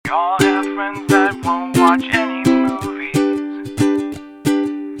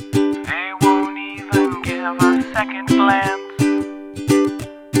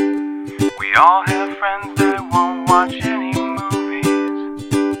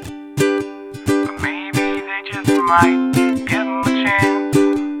might give him a chance.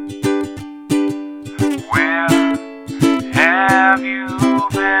 Where have you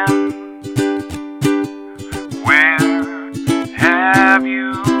been? Where have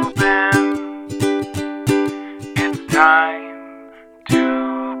you been? It's time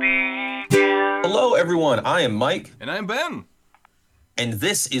to begin. Hello, everyone. I am Mike. And I'm Ben. And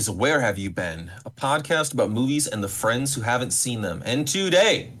this is Where Have You Been? A podcast about movies and the friends who haven't seen them. And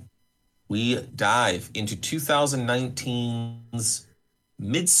today, we dive into 2019's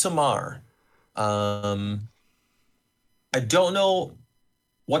Midsommar. I don't know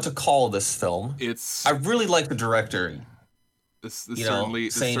what to call this film. I really like the director. This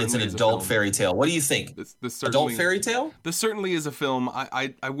saying it's an adult fairy tale. What do you think? Adult fairy tale? This certainly is a film.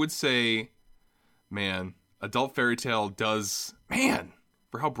 I would say, man, adult fairy tale does,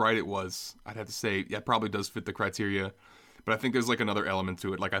 for how bright it was, I'd have to say, yeah, it probably does fit the criteria. But I think there's like another element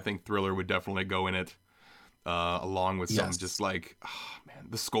to it. Like I think thriller would definitely go in it, along with some just like,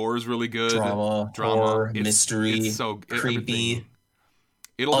 the score is really good. Drama, horror, mystery, it's so creepy,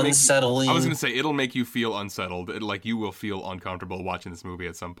 unsettling. I was going to say, it'll make you feel unsettled. Like you will feel uncomfortable watching this movie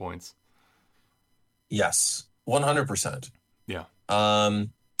at some points. Yes, 100%. Yeah.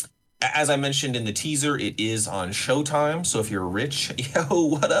 As I mentioned in the teaser, it is on Showtime. So if you're rich, yo,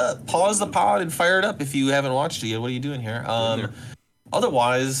 what up? Pause the pod and fire it up if you haven't watched it yet. What are you doing here?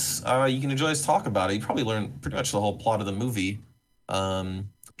 Otherwise, you can enjoy us talk about it. You probably learn pretty much the whole plot of the movie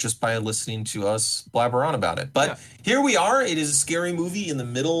just by listening to us blabber on about it. But Here we are. It is a scary movie in the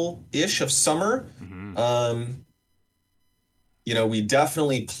middle-ish of summer. Mm-hmm. We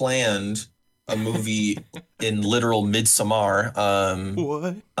definitely planned a movie in literal Midsommar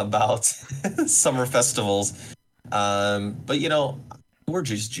about summer festivals. But we're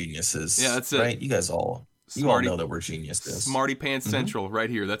just geniuses. Yeah, that's it. Right? You guys all know that we're geniuses. Smarty Pants Central right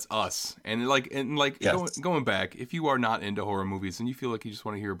here. That's us. And yes. going back, if you are not into horror movies and you feel like you just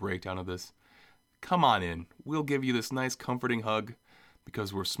want to hear a breakdown of this, come on in. We'll give you this nice comforting hug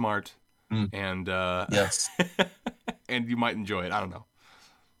because we're smart and yes. and you might enjoy it. I don't know.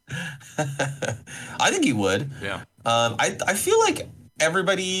 I think you would. Yeah. I feel like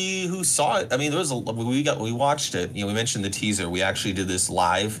everybody who saw it. I mean, we watched it. We mentioned the teaser. We actually did this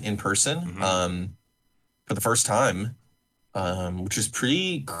live in person for the first time, which is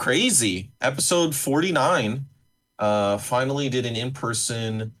pretty crazy. Episode 49 finally did an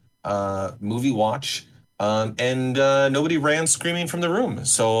in-person movie watch. And nobody ran screaming from the room.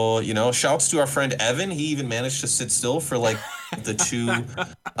 So, shouts to our friend Evan. He even managed to sit still for like the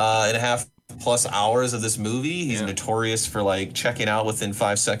 2.5 plus hours of this movie. He's notorious for like checking out within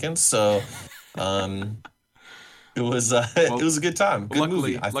 5 seconds. So it was a good time. Good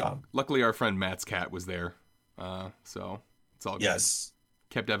movie, I thought. Luckily, our friend Matt's cat was there. So it's all good. Yes.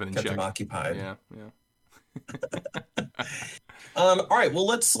 Kept Evan in check. Kept him occupied. Yeah. All right. Well,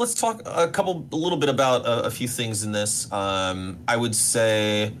 let's talk a little bit about a few things in this. I would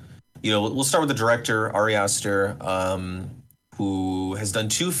say, we'll start with the director, Ari Aster, who has done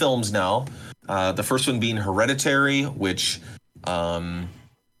 2 films now. The first one being Hereditary, which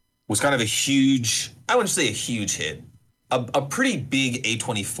was kind of a huge, I wouldn't say a huge hit, a pretty big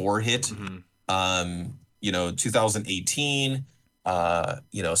A24 hit. 2018.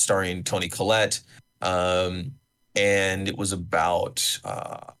 Starring Toni Collette. And it was about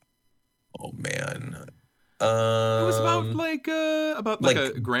it was about a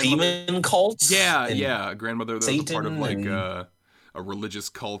grandmother demon cult. A grandmother that was a part of like a religious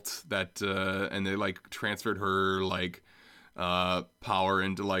cult that and they like transferred her like power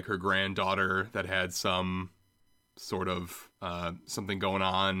into like her granddaughter that had some sort of something going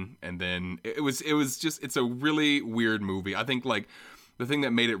on, and then it was just, it's a really weird movie. I think like the thing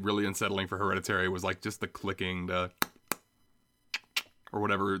that made it really unsettling for Hereditary was like just the clicking, or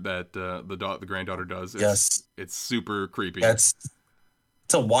whatever that the granddaughter does. It's super creepy. It's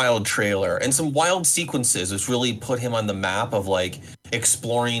a wild trailer and some wild sequences, which really put him on the map of like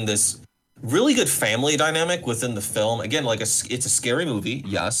exploring this really good family dynamic within the film. Again, like it's a scary movie,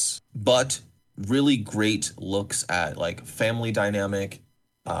 yes, but really great looks at like family dynamic,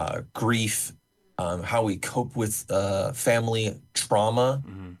 grief. How we cope with family trauma,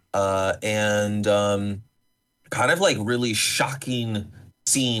 and kind of like really shocking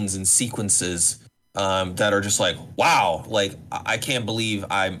scenes and sequences that are just like, wow, like I can't believe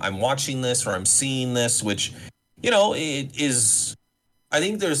I'm watching this or I'm seeing this, which, it is, I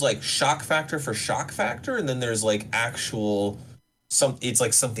think there's like shock factor for shock factor, and then there's like actual, it's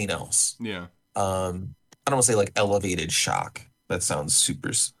like something else. Yeah. I don't want to say like elevated shock. That sounds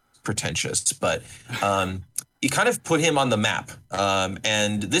super pretentious, but you kind of put him on the map.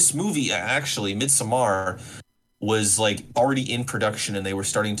 And this movie, actually, Midsommar, was like already in production and they were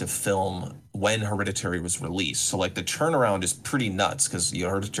starting to film when Hereditary was released. So like the turnaround is pretty nuts because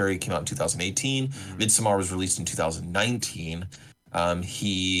Hereditary came out in 2018, Midsommar was released in 2019.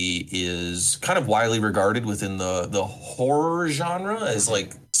 He is kind of widely regarded within the horror genre as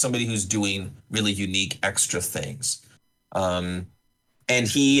like somebody who's doing really unique extra things. And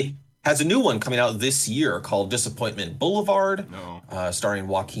he has a new one coming out this year called Disappointment Boulevard, starring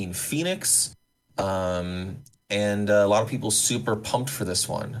Joaquin Phoenix. And a lot of people super pumped for this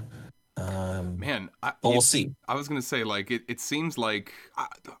one. But we'll see. I was gonna say, like, it seems like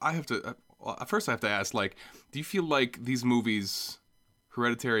I have to. Well, first, I have to ask, like, do you feel like these movies,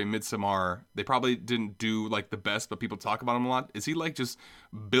 Hereditary and Midsommar, they probably didn't do like the best, but people talk about them a lot? Is he like just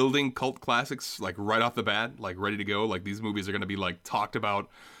building cult classics like right off the bat, like ready to go? Like these movies are gonna be like talked about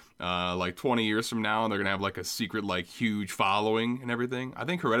like 20 years from now, and they're gonna have like a secret like huge following and everything. I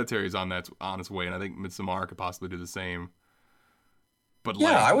think Hereditary is on its way, and I think Midsommar could possibly do the same. But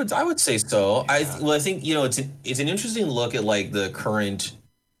yeah, I would say so. Yeah. I think it's an interesting look at like the current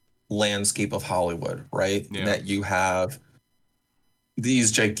landscape of Hollywood, right? Yeah. That you have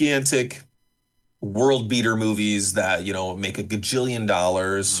these gigantic world beater movies that make a gajillion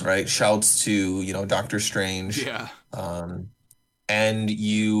dollars, right? Shouts to Doctor Strange. Yeah. And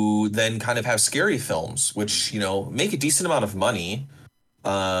you then kind of have scary films, which make a decent amount of money,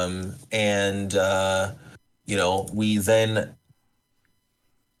 we then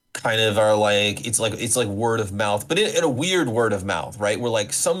kind of are like it's like word of mouth, but in a weird word of mouth, right? Where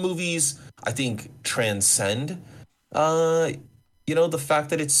like some movies I think transcend the fact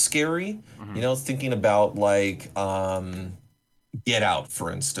that it's scary. Thinking about like Get Out,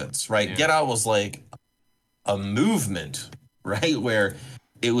 for instance, right? Yeah. Get Out was like a movement, right? Where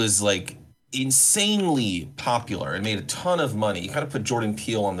it was like insanely popular and made a ton of money. You kind of put Jordan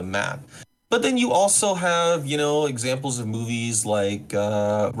Peele on the map. But then you also have, examples of movies like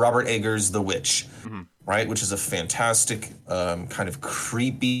Robert Eggers' The Witch, right? Which is a fantastic kind of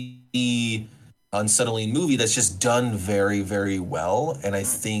creepy, unsettling movie that's just done very, very well. And I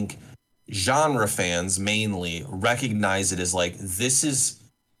think genre fans mainly recognize it as like, this is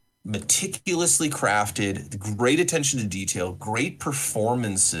meticulously crafted, great attention to detail, great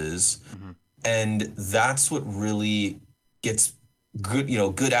performances. And that's what really gets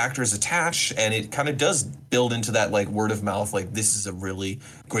good actors attached, and it kind of does build into that like word of mouth, like this is a really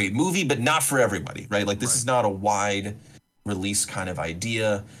great movie, but not for everybody, right? Like this is not a wide release kind of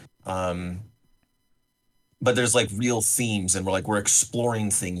idea. But there's like real themes, and we're exploring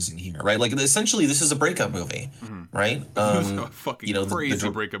things in here, right? Like essentially this is a breakup movie, right? A fucking crazy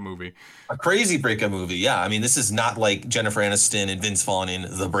breakup movie. A crazy breakup movie, yeah. I mean, this is not like Jennifer Aniston and Vince Vaughn in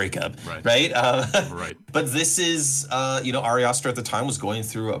The Breakup, right? Right. But this is, Ari Aster at the time was going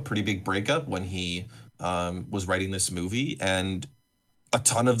through a pretty big breakup when he was writing this movie, and a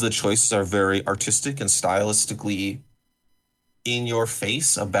ton of the choices are very artistic and stylistically in your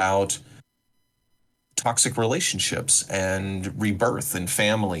face about toxic relationships and rebirth and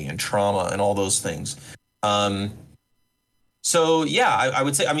family and trauma and all those things. So yeah, I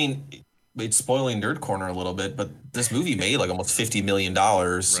would say, I mean, it's spoiling Nerd Corner a little bit, but this movie made like almost $50 million.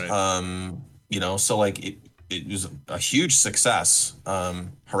 So like it was a huge success.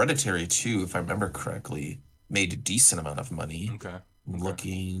 Hereditary too, if I remember correctly, made a decent amount of money. Okay. I'm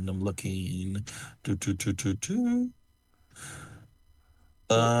looking.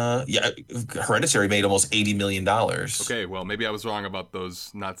 Hereditary made almost $80 million. Okay, well, maybe I was wrong about those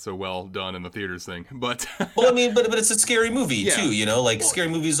not so well done in the theaters thing, but well, I mean, but it's a scary movie too, scary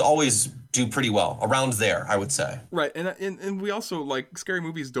movies always do pretty well around there, I would say. Right, and we also like scary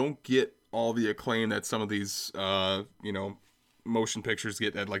movies don't get all the acclaim that some of these motion pictures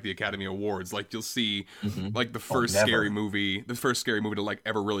get at like the Academy Awards. Like you'll see like the first scary movie to like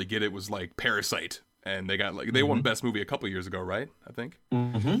ever really get it was like Parasite. And they got like they won Best Movie a couple years ago, right? I think.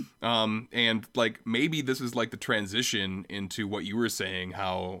 And like maybe this is like the transition into what you were saying,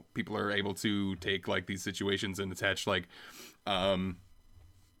 how people are able to take like these situations and attach like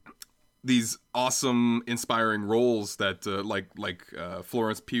these awesome, inspiring roles that like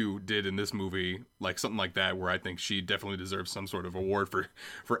Florence Pugh did in this movie, like something like that, where I think she definitely deserves some sort of award for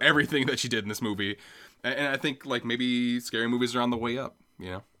everything that she did in this movie. And I think like maybe scary movies are on the way up,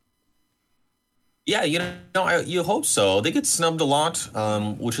 Yeah, you hope so. They get snubbed a lot,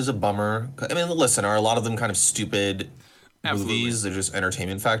 which is a bummer. I mean, listen, are a lot of them kind of stupid movies? They're just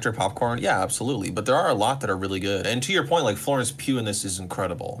entertainment factor, popcorn? Yeah, absolutely. But there are a lot that are really good. And to your point, like Florence Pugh in this is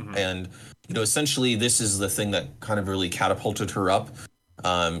incredible. And, essentially this is the thing that kind of really catapulted her up.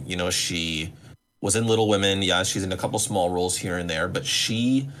 She was in Little Women. Yeah, she's in a couple small roles here and there, but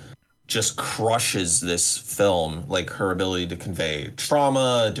she just crushes this film. Like her ability to convey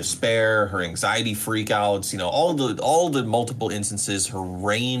trauma, despair, her anxiety freakouts, all the multiple instances. Her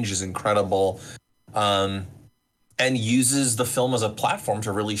range is incredible. And uses the film as a platform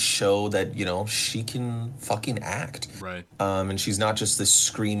to really show that, she can fucking act. Right. And she's not just this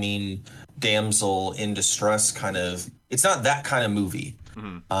screaming damsel in distress kind of, it's not that kind of movie,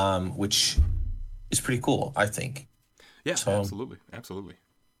 which is pretty cool, I think. Yeah, so, absolutely. Absolutely.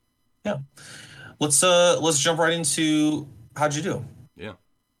 Yeah. Let's jump right into how'd you do? Yeah.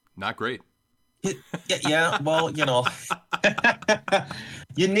 Not great. Yeah, well,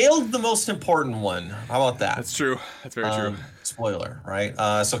 you nailed the most important one. How about that? That's true. That's very true. Spoiler, right?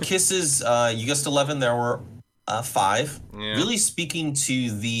 So kisses, you guessed 11. There were 5. Yeah. Really speaking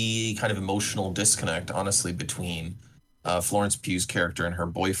to the kind of emotional disconnect, honestly, between Florence Pugh's character and her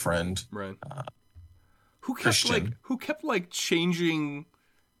boyfriend. Right. Who kept changing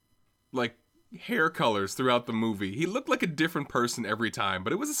like hair colors throughout the movie. He looked like a different person every time,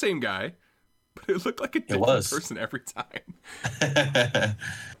 but it was the same guy. But it looked like a different person every time.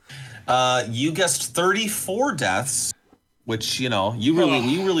 You guessed 34 deaths, which you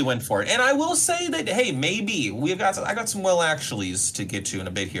really went for it. And I will say that maybe I got some well actuallys to get to in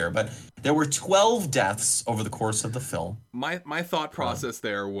a bit here, but there were 12 deaths over the course of the film. My thought process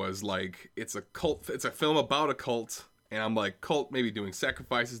there was like it's a cult. It's a film about a cult, and I'm like, cult maybe doing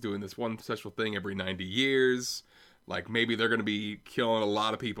sacrifices, doing this one special thing every 90 years. Like maybe they're going to be killing a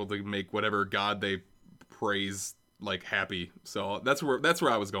lot of people to make whatever god they praise like happy. So that's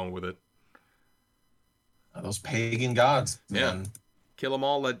where I was going with it. Those pagan gods, man. Yeah. Kill them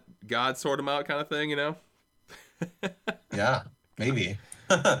all, let God sort them out, kind of thing, Yeah, maybe.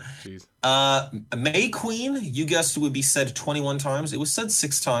 Jeez. May Queen, you guessed it would be said 21 times. It was said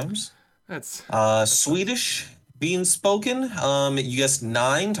 6 times. That's Swedish being spoken, you guessed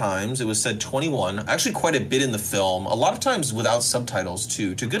 9 times. It was said 21. Actually, quite a bit in the film. A lot of times without subtitles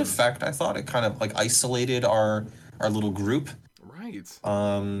too. To good effect, I thought. It kind of like isolated our little group. Right.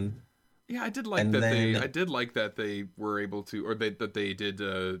 Yeah, I did like that. I did like that they were able to, or that they did,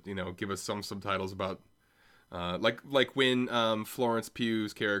 give us some subtitles about, like when Florence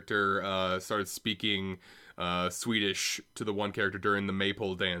Pugh's character started speaking Swedish to the one character during the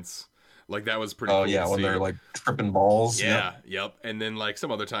maypole dance. Like that was pretty cool. Oh yeah, when they're like tripping balls. Yeah, yep. And then like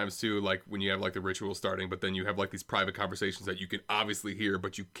some other times too, like when you have like the ritual starting, but then you have like these private conversations that you can obviously hear,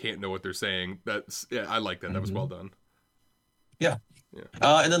 but you can't know what they're saying. I like that. That was well done. Yeah.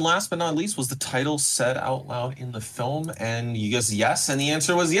 And then last but not least was the title said out loud in the film, and you guessed yes, and the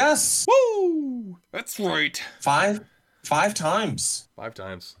answer was yes. Woo! That's right. 5 times. 5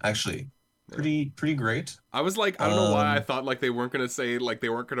 times. Actually. Pretty great. I was like, I don't know why I thought like they weren't gonna say, like they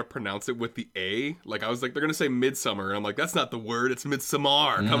weren't gonna pronounce it with the A. Like I was like, they're gonna say midsummer, and I'm like, that's not the word, it's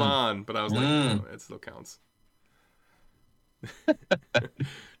midsummer. Come on. But I was like, no, it still counts.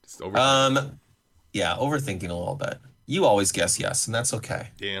 Just overthinking. Yeah, overthinking a little bit. You always guess yes, and that's okay.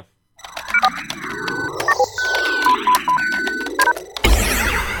 Yeah.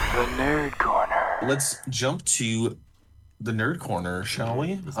 The Nerd Corner. Let's jump to the Nerd Corner, shall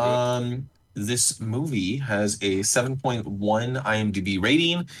we? This movie has a 7.1 IMDb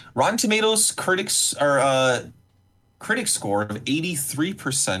rating. Rotten Tomatoes critics score of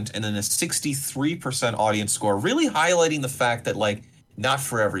 83%, and then a 63% audience score, really highlighting the fact that like not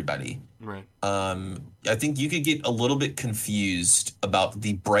for everybody. Right. I think you could get a little bit confused about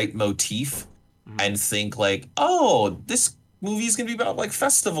the bright motif and think like, oh, this movie is gonna be about like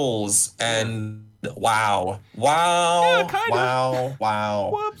festivals and wow. Yeah, kind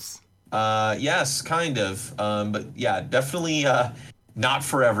of. Whoops. Yes, kind of. But yeah, definitely not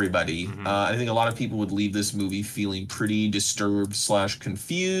for everybody. I think a lot of people would leave this movie feeling pretty disturbed /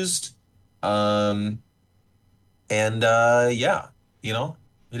 confused. Yeah,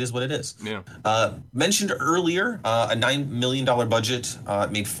 it is what it is. Yeah. Mentioned earlier, a $9 million budget,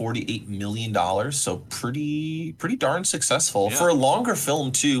 made $48 million, so pretty darn successful. Yeah. For a longer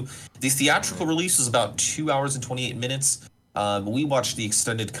film, too. The theatrical release was about 2 hours and 28 minutes. We watched the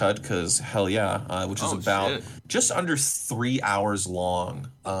extended cut because hell yeah, which is about just under 3 hours long,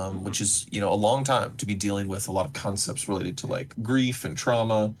 which is, a long time to be dealing with a lot of concepts related to like grief and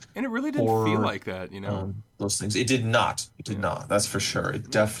trauma. And it really didn't feel like that, those things. It did not. That's for sure. It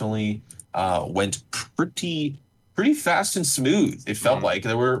definitely went pretty fast and smooth. It felt like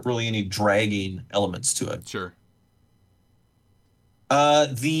there weren't really any dragging elements to it. Sure.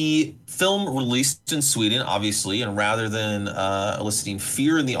 The film released in Sweden, obviously, and rather than eliciting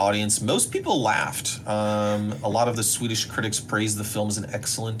fear in the audience, most people laughed. A lot of the Swedish critics praised the film as an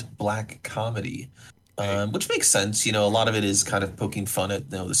excellent black comedy. Which makes sense. A lot of it is kind of poking fun at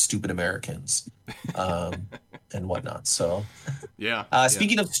the stupid Americans and whatnot. So, Yeah.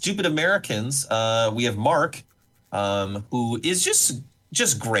 speaking of stupid Americans, we have Mark, who is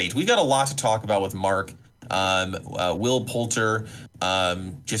just great. We've got a lot to talk about with Mark. Will Poulter,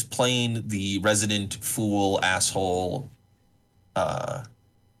 just playing the resident fool asshole.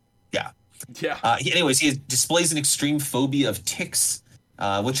 Yeah. Anyways, he displays an extreme phobia of ticks.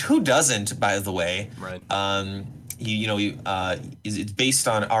 Which who doesn't, by the way? Right. It's based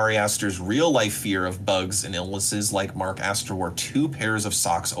on Ari Aster's real life fear of bugs and illnesses. Like Mark Aster wore 2 pairs of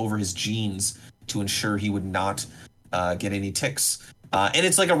socks over his jeans to ensure he would not get any ticks. And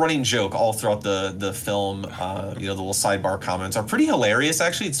it's like a running joke all throughout the film. The little sidebar comments are pretty hilarious.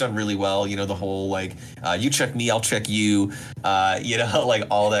 Actually, it's done really well. The whole like, you check me, I'll check you. Like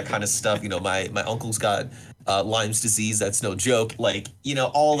all that kind of stuff. My uncle's got Lyme's disease. That's no joke. Like,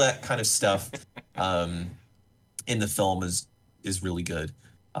 all that kind of stuff in the film is really good.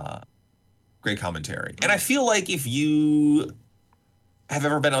 Great commentary. And I feel like if you have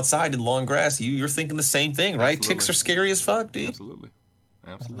ever been outside in long grass, you're thinking the same thing, right? Absolutely. Ticks are scary as fuck, dude.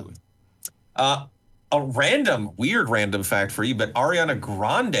 Absolutely. A weird random fact for you, but Ariana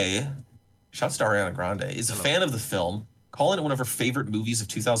Grande, shouts to Ariana Grande, is a fan of the film, calling it one of her favorite movies of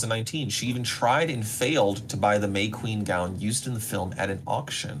 2019. She even tried and failed to buy the May Queen gown used in the film at an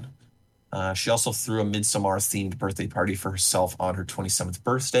auction. She also threw a Midsommar-themed birthday party for herself on her 27th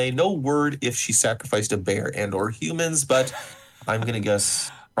birthday. No word if she sacrificed a bear and or humans, but I'm going to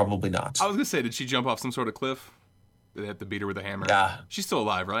guess probably not. I was going to say, did she jump off some sort of cliff? Did they have to beat her with a hammer? Yeah. She's still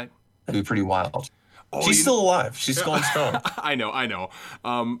alive, right? That'd be pretty wild. She's still alive. She's going strong. I know.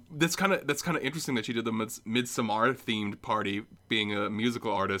 That's kind of interesting that she did the Midsommar themed party, being a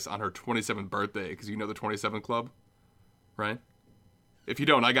musical artist on her 27th birthday. Because the 27 Club, right? If you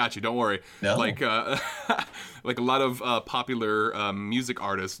don't, I got you. Don't worry. No. Like a lot of popular music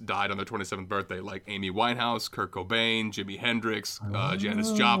artists died on their 27th birthday, like Amy Winehouse, Kurt Cobain, Jimi Hendrix,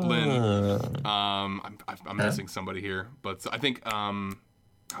 Janis Joplin. I'm missing somebody here, but I think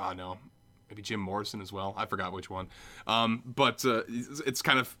no. Maybe Jim Morrison as well. I forgot which one. But it's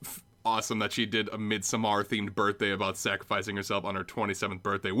kind of awesome that she did a Midsommar themed birthday about sacrificing herself on her 27th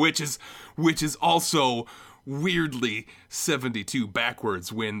birthday, which is also weirdly 72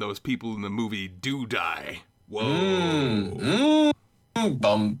 backwards when those people in the movie do die. Whoa.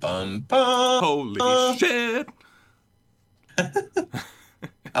 Bum, bum, bum. Holy shit.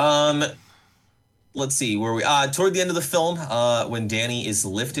 Let's see where we toward the end of the film, when Dani is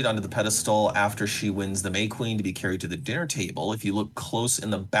lifted onto the pedestal after she wins the May Queen to be carried to the dinner table. If you look close in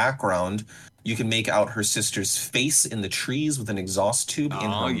the background, you can make out her sister's face in the trees with an exhaust tube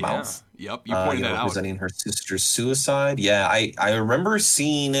in her mouth. Yep, you pointed that out. Representing her sister's suicide. Yeah, I remember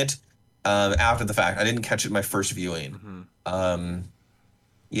seeing it after the fact. I didn't catch it my first viewing.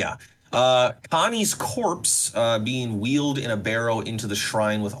 Yeah. Connie's corpse, being wheeled in a barrow into the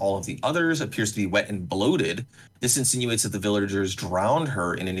shrine with all of the others, appears to be wet and bloated. This insinuates that the villagers drowned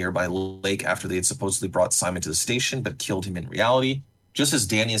her in a nearby lake after they had supposedly brought Simon to the station, but killed him in reality. Just as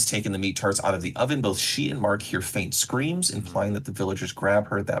Dani has taken the meat tarts out of the oven, both she and Mark hear faint screams, implying that the villagers grab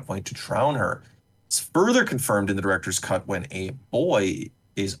her at that point to drown her. It's further confirmed in the director's cut when a boy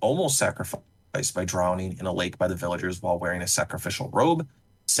is almost sacrificed by drowning in a lake by the villagers while wearing a sacrificial robe.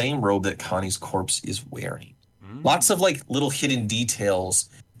 Same robe that Connie's corpse is wearing. Lots of like little hidden details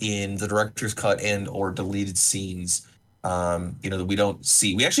in the director's cut and or deleted scenes, that we don't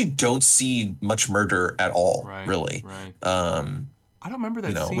see. We actually don't see much murder at all, really. Right. I don't remember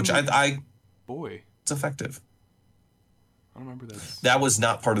that scene. Which boy, it's effective. I don't remember that. That was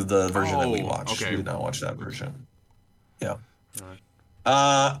not part of the version that we watched. Okay. We did not watch that version. Yeah. All right.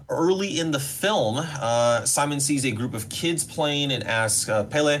 Early in the film, Simon sees a group of kids playing and asks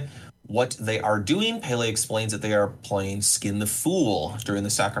Pele what they are doing. Pele explains that they are playing Skin the Fool. During the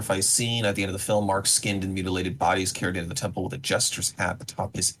sacrifice scene at the end of the film, Mark's skinned and mutilated body is carried into the temple with a jester's hat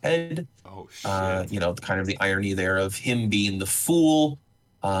atop his head. Oh, shit. Kind of the irony there of him being the fool.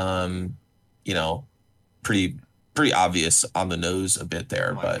 Pretty obvious on the nose a bit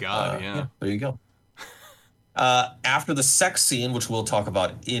there. Oh my God, yeah. There you go. After the sex scene, which we'll talk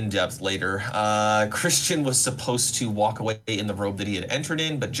about in depth later, Christian was supposed to walk away in the robe that he had entered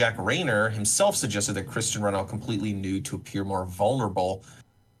in, but Jack Rayner himself suggested that Christian run out completely nude to appear more vulnerable.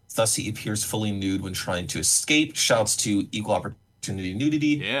 Thus, he appears fully nude when trying to escape. Shouts to equal opportunity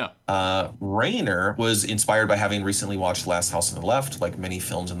nudity. Yeah. Rayner was inspired by having recently watched Last House on the Left. Like many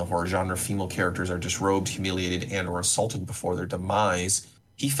films in the horror genre, female characters are disrobed, humiliated, and or assaulted before their demise.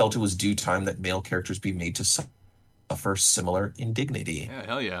 He felt it was due time that male characters be made to suffer similar indignity. Yeah,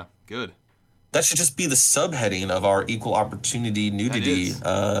 hell yeah. Good. That should just be the subheading of our equal opportunity nudity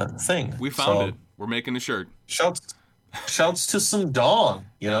thing. We found it. We're making a shirt. Shouts to some dong,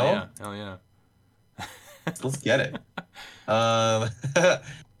 you know? Hell yeah. Let's get it.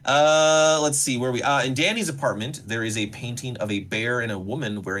 Let's see where we in Danny's apartment. There is a painting of a bear and a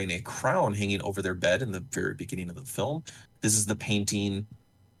woman wearing a crown hanging over their bed in the very beginning of the film. This is the painting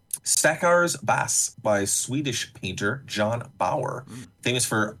Stackars Bass by Swedish painter John Bauer, famous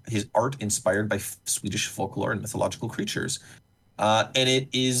for his art inspired by Swedish folklore and mythological creatures. And it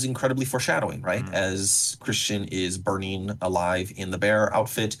is incredibly foreshadowing, right? As Christian is burning alive in the bear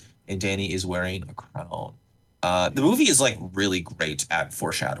outfit and Danny is wearing a crown. The movie is like really great at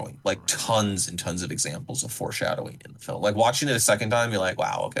foreshadowing, like tons and tons of examples of foreshadowing in the film. Like watching it a second time, you're like,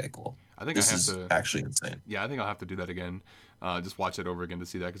 wow, okay, cool. I think this is actually insane. Yeah, I think I'll have to do that again. Just watch it over again to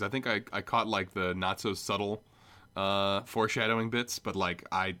see that, because I think I caught like the not so subtle foreshadowing bits, but like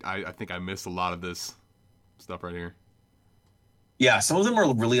I think I missed a lot of this stuff right here. Yeah, some of them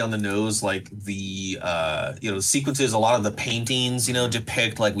are really on the nose, like the the sequences. A lot of the paintings,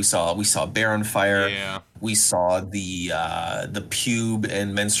 depict, like we saw bear on fire. Yeah. We saw the pube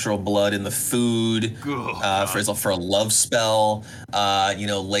and menstrual blood in the food for a love spell.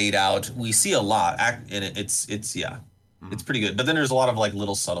 Laid out. We see a lot, and it's pretty good. But then there's a lot of like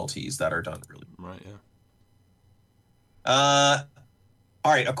little subtleties that are done really right. Yeah.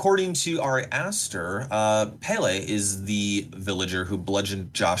 All right, according to Ari Aster, Pele is the villager who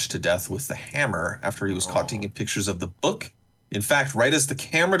bludgeoned Josh to death with the hammer after he was caught taking pictures of the book. In fact, right as the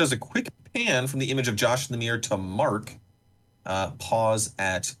camera does a quick pan from the image of Josh in the mirror to Mark, pause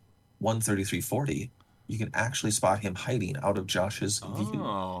at 1:33:40, you can actually spot him hiding out of Josh's view.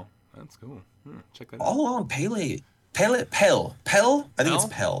 Oh, that's cool. Check that out. All along, Pell? I think it's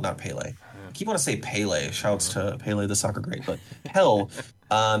Pell, not Pele. I keep want to say Pele. Shouts to Pele, the soccer great, but Pell,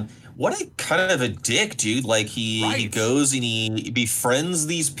 what a kind of a dick, dude. Like he goes and he befriends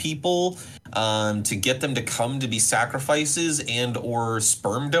these people to get them to come to be sacrifices and or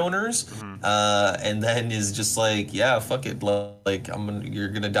sperm donors, and then is just like, yeah, fuck it, like you're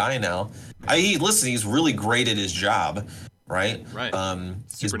gonna die now. He's really great at his job. Right.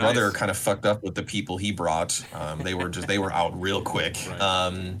 His brother kind of fucked up with the people he brought. They were out real quick.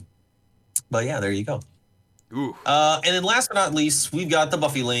 Right. But yeah, there you go. Ooh. And then last but not least, we've got the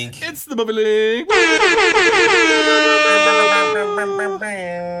Buffy link. It's the Buffy link.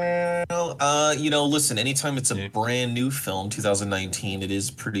 Listen, anytime it's a brand new film, 2019, it is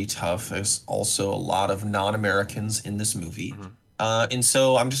pretty tough. There's also a lot of non-Americans in this movie. And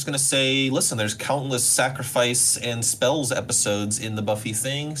so I'm just going to say, listen, there's countless sacrifice and spells episodes in the Buffy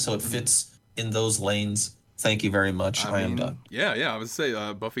thing, so it fits in those lanes. Thank you very much. I am done. Yeah. I would say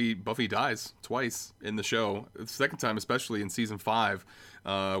Buffy dies twice in the show. The second time, especially in season 5,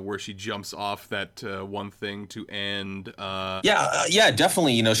 where she jumps off that one thing to end. Yeah,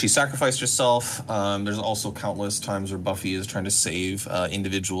 definitely. She sacrificed herself. There's also countless times where Buffy is trying to save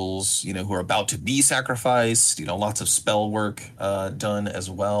individuals, who are about to be sacrificed. Lots of spell work done as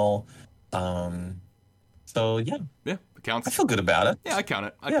well. So yeah. Yeah. Counts. I feel good about it. Yeah, I count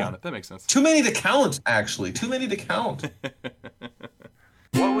it. I count it. That makes sense. Too many to count, actually. Too many to count.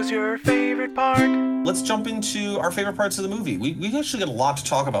 What was your favorite part? Let's jump into our favorite parts of the movie. We actually got a lot to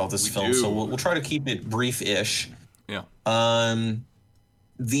talk about with this film, so we'll try to keep it brief-ish. Yeah.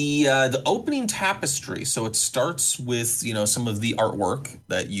 The opening tapestry. So it starts with some of the artwork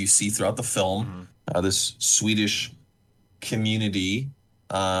that you see throughout the film. This Swedish community.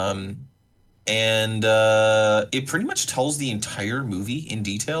 And it pretty much tells the entire movie in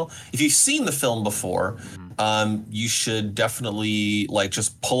detail. If you've seen the film before, you should definitely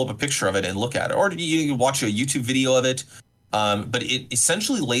just pull up a picture of it and look at it, or you can watch a YouTube video of it. But it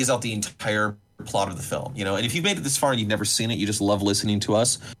essentially lays out the entire plot of the film. And if you've made it this far and you've never seen it, you just love listening to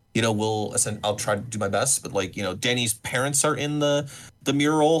us. I'll try to do my best. But Danny's parents are in the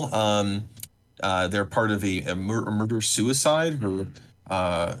mural. They're part of a murder suicide.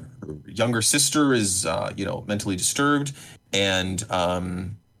 Her younger sister is, mentally disturbed and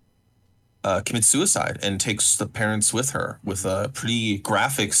commits suicide and takes the parents with her, with a pretty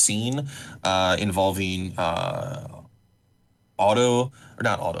graphic scene involving not auto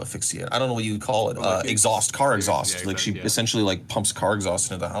asphyxia. I don't know what you would call it. Car exhaust. She essentially pumps car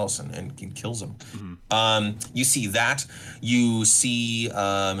exhaust into the house and kills him. You see that. You see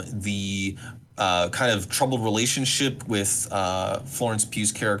the kind of troubled relationship with Florence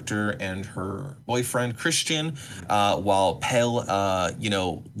Pugh's character and her boyfriend Christian, while Pell,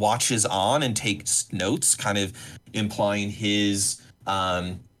 watches on and takes notes, kind of implying his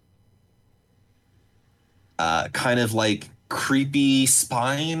kind of creepy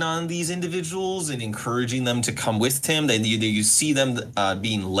spying on these individuals and encouraging them to come with him. Then you see them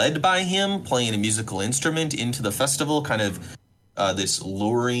being led by him, playing a musical instrument into the festival, kind of this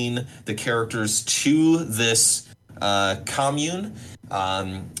luring the characters to this commune.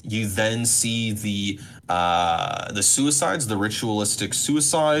 You then see the suicides, the ritualistic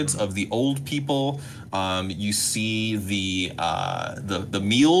suicides of the old people. You see the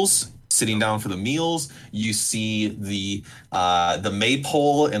meals, sitting down for the meals. You see the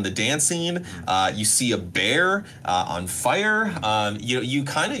maypole and the dancing. You see a bear on fire.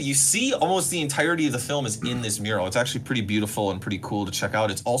 You see almost the entirety of the film is in this mural. It's actually pretty beautiful and pretty cool to check out.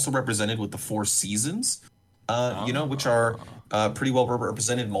 It's also represented with the Four Seasons, which are pretty well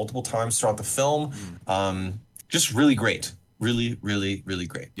represented multiple times throughout the film. Just really great. Really, really, really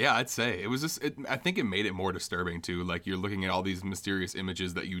great. Yeah, I'd say it was just. I think it made it more disturbing too. Like you're looking at all these mysterious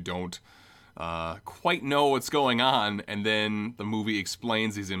images that you don't quite know what's going on, and then the movie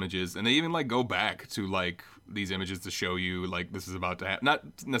explains these images, and they even like go back to like these images to show you like this is about to happen.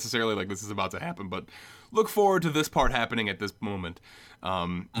 Not necessarily like this is about to happen, but look forward to this part happening at this moment.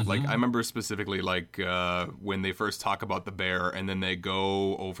 Like I remember specifically like when they first talk about the bear, and then they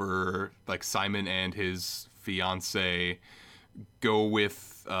go over like Simon and his fiance go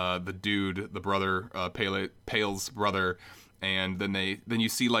with the dude, the brother, Pale's brother, and then you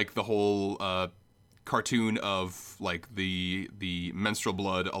see like the whole cartoon of like the menstrual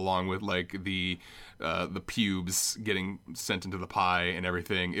blood along with like the pubes getting sent into the pie and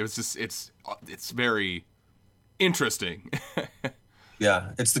everything. It was just it's very interesting.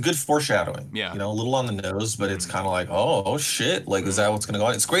 Yeah, it's the good foreshadowing. Yeah. A little on the nose, but it's kind of like, oh shit, like, is that what's going to go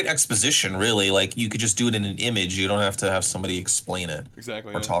on? It's great exposition, really. Like, you could just do it in an image. You don't have to have somebody explain it.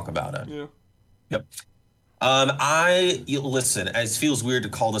 Exactly. Or talk about it. Yeah. Yep. Listen, it feels weird to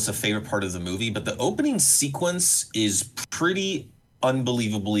call this a favorite part of the movie, but the opening sequence is pretty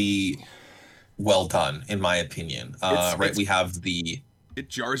unbelievably well done, in my opinion. We have the... It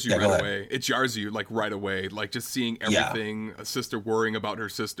jars you right away. It jars you like right away. Like just seeing everything. Yeah. A sister worrying about her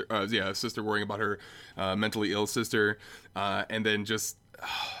sister. A sister worrying about her mentally ill sister, and then just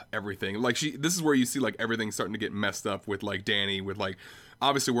everything. Like this is where you see like everything starting to get messed up with like Danny, with like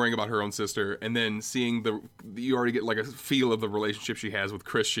obviously worrying about her own sister, and then seeing you already get like a feel of the relationship she has with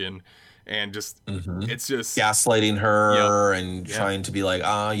Christian. And just it's just gaslighting her and trying to be like,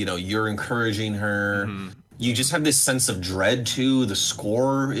 you're encouraging her. You just have this sense of dread too. The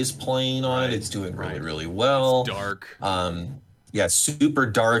score is playing on it. It's doing really, really well. It's dark. Super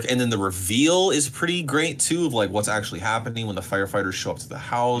dark. And then the reveal is pretty great too, of like what's actually happening when the firefighters show up to the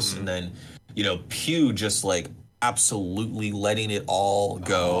house. And then, Pugh just like absolutely letting it all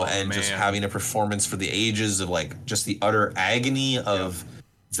go just having a performance for the ages of like just the utter agony of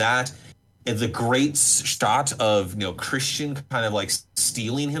that. And the great shot of Christian kind of like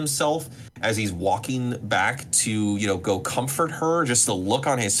stealing himself as he's walking back to go comfort her, just the look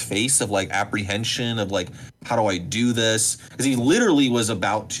on his face of like apprehension of like, how do I do this? Because he literally was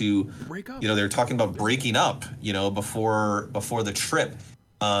about to break up. They were talking about breaking up before the trip.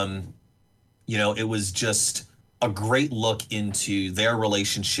 It was just a great look into their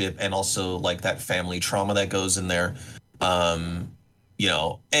relationship and also like that family trauma that goes in there.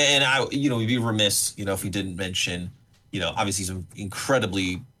 And I, we'd be remiss, if we didn't mention, obviously some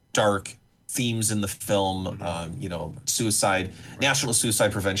incredibly dark themes in the film. Suicide, National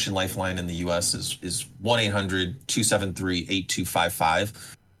Suicide Prevention Lifeline in the U.S. is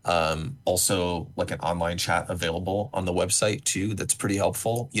 1-800-273-8255. Also, like an online chat available on the website too. That's pretty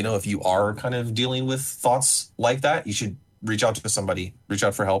helpful. If you are kind of dealing with thoughts like that, you should reach out to somebody. Reach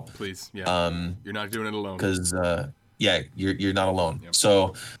out for help, please. Yeah, you're not doing it alone. Because you're not alone. Yep.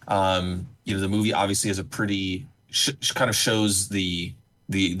 So, the movie obviously has a pretty kind of shows the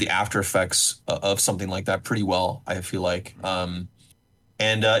after effects of something like that pretty well, I feel like. And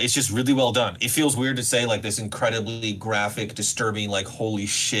it's just really well done. It feels weird to say like this incredibly graphic, disturbing, like holy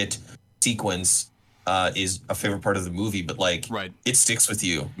shit sequence is a favorite part of the movie, but like it sticks with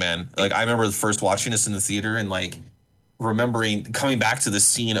you, man. Like I remember first watching this in the theater and like remembering coming back to this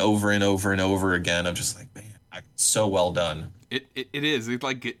scene over and over and over again. I'm just like, man. So well done. It is.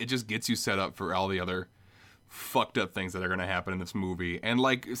 It just gets you set up for all the other fucked up things that are going to happen in this movie. And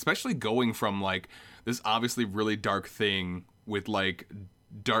like, especially going from like this obviously really dark thing with like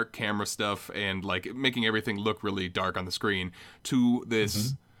dark camera stuff and like making everything look really dark on the screen to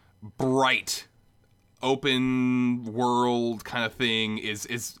this bright open world kind of thing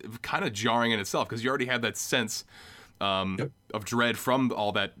is kind of jarring in itself, because you already have that sense of dread from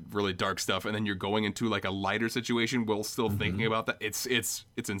all that really dark stuff, and then you're going into like a lighter situation while still thinking about that. It's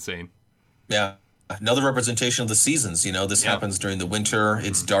insane. Yeah, another representation of the seasons. This happens during the winter.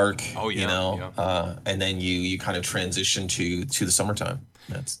 It's dark. Oh yeah. And then you kind of transition to the summertime.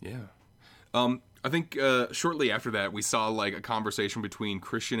 I think shortly after that, we saw like a conversation between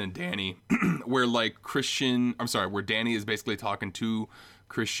Christian and Danny, where where Danny is basically talking to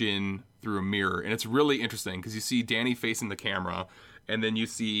Christian through a mirror, and it's really interesting because you see Danny facing the camera, and then you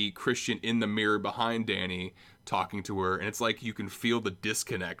see Christian in the mirror behind Danny talking to her, and it's like you can feel the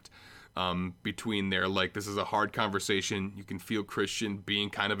disconnect between there. Like, this is a hard conversation. You can feel Christian being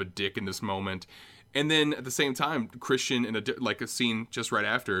kind of a dick in this moment. And then at the same time, Christian, in a scene just right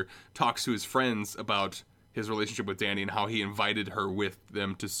after, talks to his friends about his relationship with Danny and how he invited her with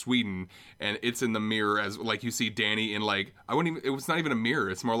them to Sweden. And it's in the mirror as, like, you see Danny in, like, it was not even a mirror.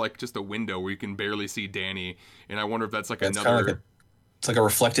 It's more like just a window where you can barely see Danny. And I wonder if that's like another... It's like a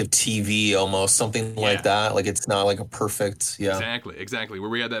reflective TV almost, something like that. Like, it's not like a perfect, Exactly. Where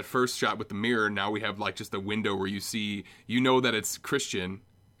we had that first shot with the mirror, now we have like just a window where you know that it's Christian,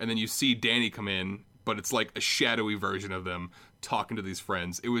 and then you see Danny come in, but it's like a shadowy version of them talking to these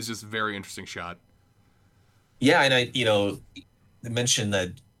friends. It was just a very interesting shot. Yeah, and I mentioned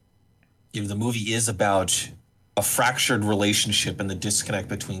that the movie is about a fractured relationship and the disconnect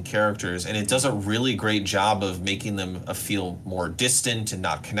between characters, and it does a really great job of making them feel more distant and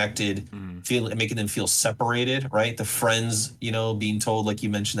not connected, making them feel separated, right? The friends, being told, like you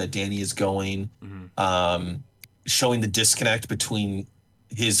mentioned, that Danny is going, showing the disconnect between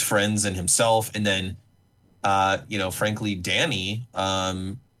his friends and himself, and then frankly Danny,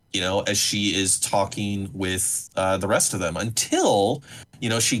 as she is talking with the rest of them until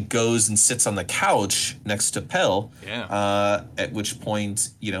she goes and sits on the couch next to Pell, at which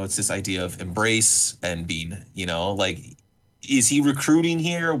point it's this idea of embrace and being like, is he recruiting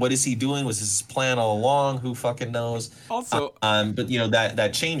here? What is he doing? Was this his plan all along? Who fucking knows? Also, but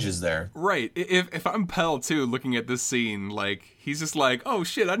that changes there. Right. If I'm Pell too, looking at this scene, like, he's just like, oh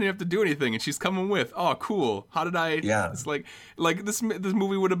shit, I didn't have to do anything, and she's coming with. Oh, cool. How did I? Yeah. It's like this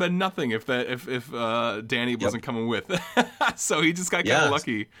movie would have been nothing if Danny wasn't coming with. So he just got kind of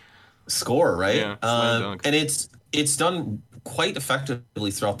lucky. Score, right? Yeah. And it's done quite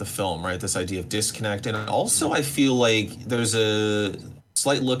effectively throughout the film, right? This idea of disconnect. And also I feel like there's a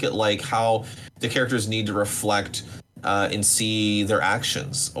slight look at like how the characters need to reflect and see their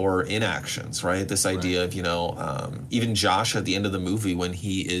actions or inactions, right? This idea of, even Josh at the end of the movie, when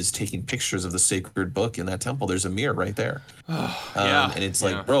he is taking pictures of the sacred book in that temple, there's a mirror right there. And it's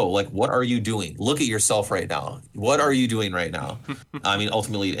like, bro, like, what are you doing? Look at yourself right now. What are you doing right now? I mean,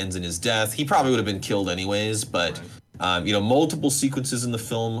 ultimately it ends in his death. He probably would have been killed anyways, but multiple sequences in the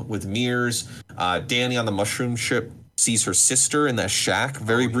film with mirrors. Danny on the mushroom ship sees her sister in that shack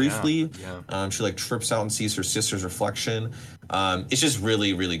very briefly. She like trips out and sees her sister's reflection. It's just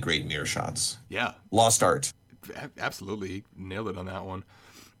really, really great mirror shots. Yeah. Lost art. Absolutely. Nailed it on that one.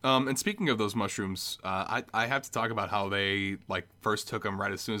 And speaking of those mushrooms, I have to talk about how they like first took them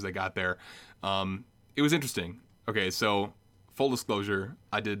right as soon as they got there. It was interesting. Okay, so full disclosure,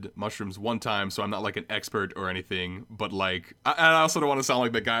 I did mushrooms one time, so I'm not like an expert or anything, but like, I also don't want to sound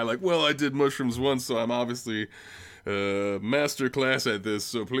like that guy like, well, I did mushrooms once, so I'm obviously master class at this,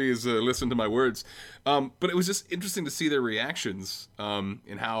 so please listen to my words. But it was just interesting to see their reactions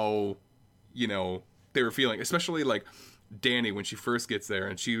and how, they were feeling, especially like Danny when she first gets there,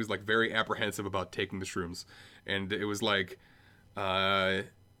 and she was like very apprehensive about taking the shrooms. And it was like,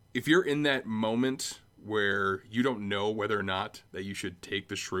 if you're in that moment where you don't know whether or not that you should take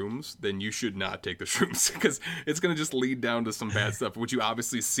the shrooms, then you should not take the shrooms, because it's going to just lead down to some bad stuff, which you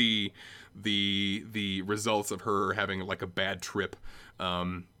obviously see the results of her having like a bad trip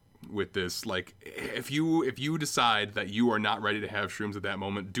with this. Like, if you decide that you are not ready to have shrooms at that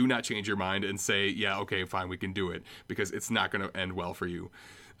moment, do not change your mind and say, yeah, okay, fine, we can do it, because it's not going to end well for you.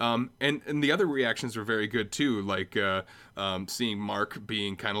 And the other reactions were very good too, like seeing Mark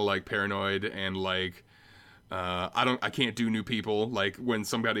being kind of like paranoid and like, I can't do new people. Like when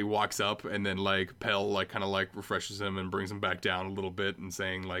somebody walks up and then like Pell like kind of like refreshes him and brings him back down a little bit and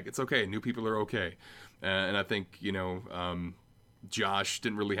saying like, it's okay, new people are okay. And I think, Josh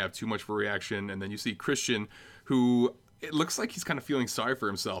didn't really have too much of a reaction. And then you see Christian, who it looks like he's kind of feeling sorry for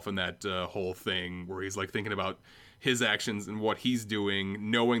himself in that whole thing, where he's like thinking about his actions and what he's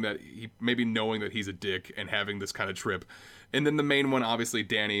doing, knowing that he's a dick and having this kind of trip. And then the main one, obviously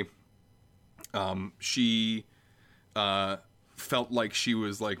Danny, she felt like she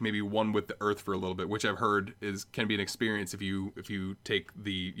was like maybe one with the earth for a little bit, which I've heard can be an experience if you take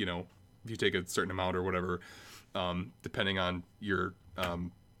if you take a certain amount or whatever, depending on your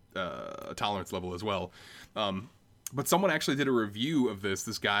tolerance level as well. But someone actually did a review of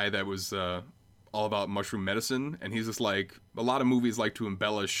this guy that was all about mushroom medicine, and he's just like, a lot of movies like to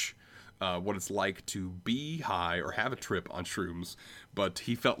embellish what it's like to be high or have a trip on shrooms, but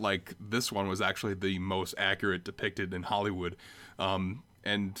he felt like this one was actually the most accurate depicted in Hollywood.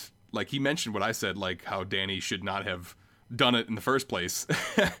 And like he mentioned what I said, like how Danny should not have done it in the first place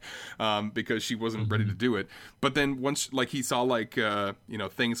because she wasn't ready to do it. But then once like he saw like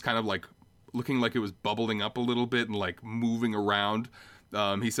things kind of like looking like it was bubbling up a little bit and like moving around,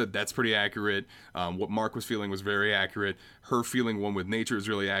 he said that's pretty accurate. What Mark was feeling was very accurate. Her feeling one with nature is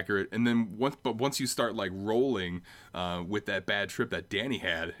really accurate. And then once you start like rolling with that bad trip that Danny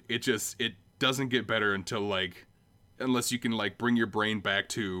had, it doesn't get better until like, unless you can like bring your brain back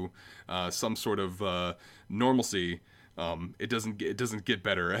to some sort of normalcy. It doesn't get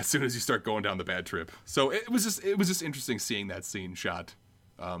better as soon as you start going down the bad trip. So it was just interesting seeing that scene shot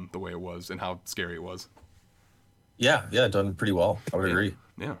the way it was and how scary it was. Yeah, done pretty well. I would agree.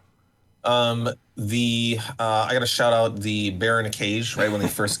 Yeah. I gotta shout out the bear in a cage. Right when they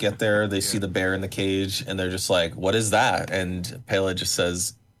first get there, they see the bear in the cage, and they're just like, "What is that?" And Pela just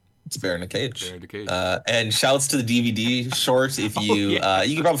says, "It's a bear in a cage." Bear in a cage. And shouts to the DVD short. If you you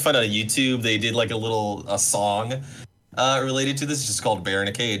can probably find it on YouTube. They did like a song related to this. It's just called "Bear in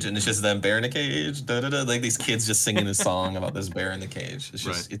a Cage," and it's just them bear in a cage. Da, da, da. Like these kids just singing a song about this bear in the cage. It's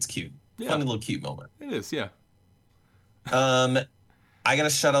just It's cute. Yeah. Funny little cute moment. It is, yeah. I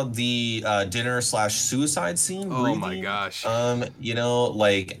gotta shout out the dinner/suicide scene. Oh my gosh.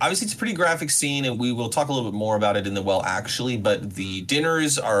 Like obviously it's a pretty graphic scene, and we will talk a little bit more about it in the Well Actually, but the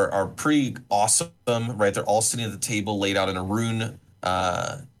dinners are pretty awesome, right? They're all sitting at the table laid out in a rune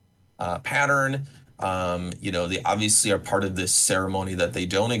pattern. They obviously are part of this ceremony that they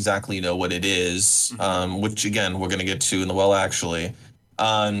don't exactly know what it is, which again we're gonna get to in the Well Actually.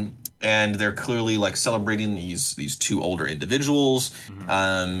 And they're clearly like celebrating these two older individuals,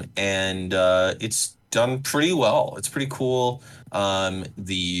 and it's done pretty well. It's pretty cool.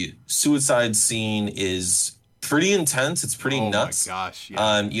 The suicide scene is pretty intense. It's pretty nuts. Oh my gosh!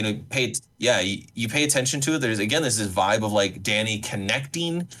 Yeah. You pay attention to it. There's this vibe of like Danny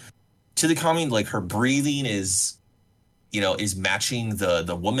connecting to the commune. Like her breathing is matching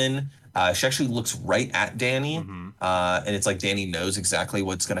the woman. She actually looks right at Danny, and it's like Danny knows exactly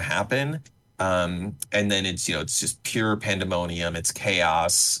what's going to happen. And then it's just pure pandemonium. It's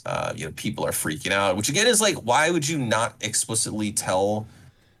chaos. People are freaking out, which again is like, why would you not explicitly tell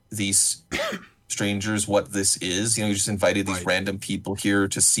these strangers what this is? You just invited these random people here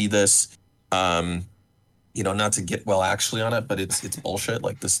to see this. Not to get Well Actually on it, but it's bullshit.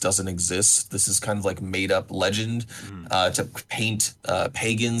 Like this doesn't exist. This is kind of like made up legend to paint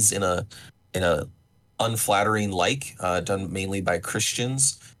pagans in a unflattering light, done mainly by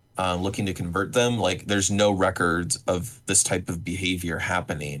Christians looking to convert them. Like there's no records of this type of behavior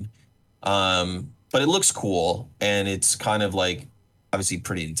happening, but it looks cool, and it's kind of like obviously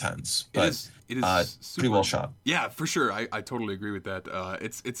pretty intense. But it is pretty well shot. Yeah, for sure. I totally agree with that.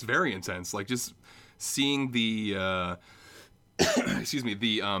 It's very intense. Like just seeing the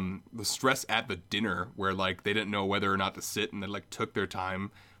the stress at the dinner where like they didn't know whether or not to sit, and they like took their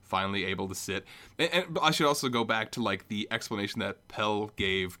time finally able to sit. And I should also go back to like the explanation that Pell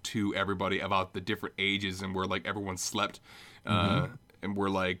gave to everybody about the different ages and where like everyone slept. And we're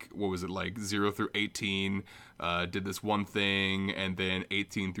like, what was it, like 0 through 18 did this one thing, and then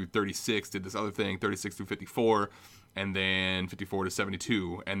 18 through 36 did this other thing, 36 through 54. And then 54 to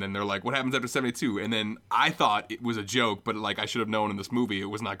 72, and then they're like, what happens after 72? And then I thought it was a joke, but like I should have known in this movie it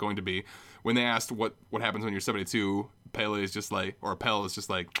was not going to be. When they asked what happens when you're 72, Pell is just like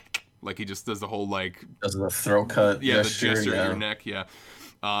he just does the whole like does the throat cut gesture, the gesture in your neck,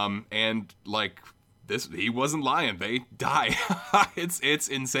 and like this, he wasn't lying, they die. it's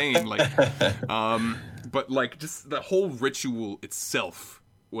insane, like but like just the whole ritual itself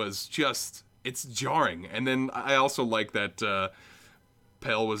was just, it's jarring. And then I also like that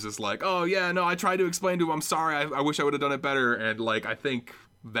Pell was just like, oh yeah, no, I tried to explain to him, I'm sorry, I wish I would have done it better. And like I think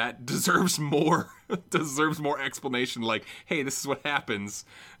that deserves more explanation, like, hey, this is what happens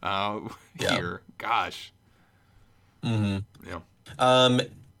here. Gosh. Yeah.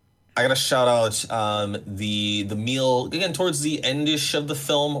 I gotta shout out the meal again towards the endish of the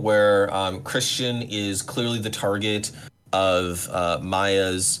film, where Christian is clearly the target of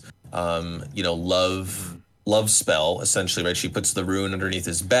Maya's love spell, essentially, right? She puts the rune underneath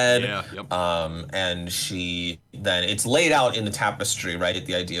his bed. And then it's laid out in the tapestry, right?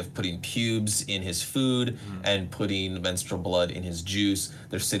 The idea of putting pubes in his food and putting menstrual blood in his juice.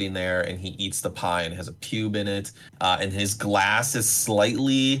 They're sitting there, and he eats the pie and has a pube in it. And his glass is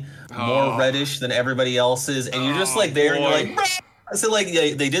slightly more reddish than everybody else's. And you're just like there, and you're like, So like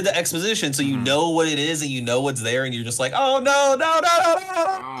they did the exposition, so you know what it is and you know what's there, and you're just like, oh no,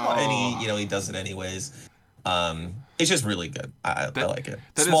 and he does it anyways. It's just really good. I like it.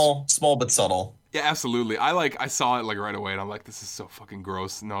 Small but subtle. Yeah, absolutely. I saw it like right away, and I'm like, this is so fucking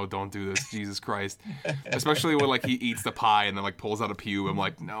gross. No, don't do this, Jesus Christ. Especially when like he eats the pie and then like pulls out a pew. I'm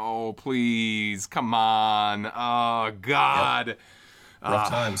like, no, please, come on. Oh God. Yep. Rough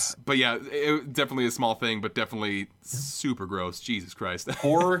times. But yeah, it definitely a small thing, but definitely super gross. Jesus Christ.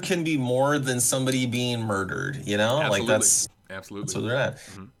 Horror can be more than somebody being murdered, Absolutely. Like that's what they're at.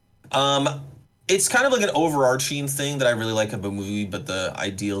 Mm-hmm. It's kind of like an overarching thing that I really like about a movie, but the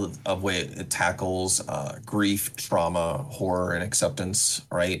ideal of way it tackles grief, trauma, horror, and acceptance,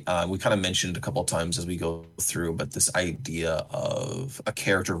 right? We kind of mentioned it a couple of times as we go through, but this idea of a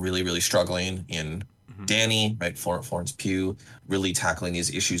character really, really struggling in Danny, right? Florence Pugh, really tackling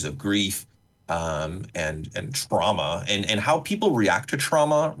these issues of grief and trauma and how people react to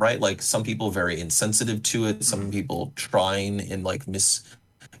trauma, right? Like some people very insensitive to it, some people trying in like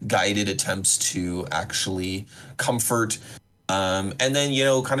misguided attempts to actually comfort. And then,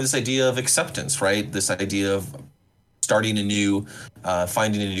 kind of this idea of acceptance, right? This idea of starting anew,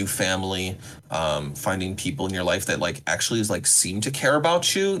 finding a new family, finding people in your life that like actually is like seem to care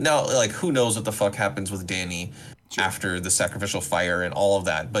about you. Now, like who knows what the fuck happens with Danny after the sacrificial fire and all of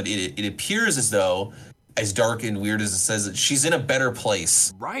that. But it appears as though, as dark and weird as it says, that she's in a better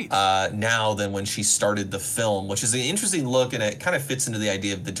place now than when she started the film, which is an interesting look, and it kind of fits into the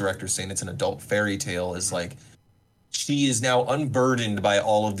idea of the director saying it's an adult fairy tale. Is like she is now unburdened by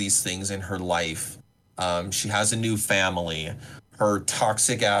all of these things in her life. She has a new family. Her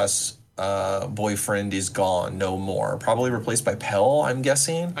toxic ass boyfriend is gone, no more. Probably replaced by Pell, I'm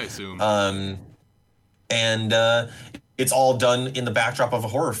guessing. I assume. And it's all done in the backdrop of a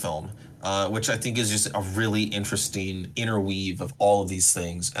horror film, which I think is just a really interesting interweave of all of these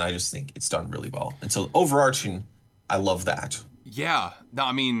things. And I just think it's done really well. And so overarching, I love that. Yeah. No,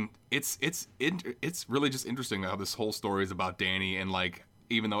 I mean, it's really just interesting how this whole story is about Danny, and like,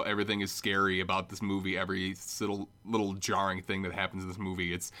 even though everything is scary about this movie, every little jarring thing that happens in this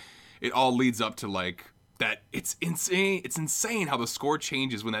movie, it all leads up to like that. It's insane. It's insane how the score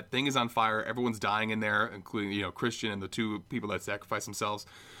changes when that thing is on fire. Everyone's dying in there, including Christian and the two people that sacrifice themselves.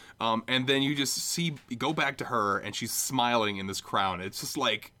 And then you just go back to her, and she's smiling in this crown. It's just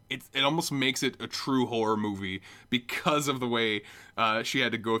like it almost makes it a true horror movie because of the way she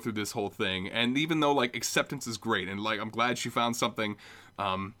had to go through this whole thing. And even though like acceptance is great, and like I'm glad she found something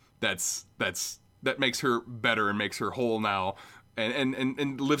that makes her better and makes her whole now,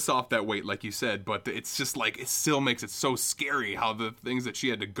 and lifts off that weight, like you said. But it's just like it still makes it so scary how the things that she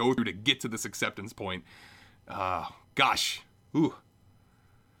had to go through to get to this acceptance point. Gosh, ooh.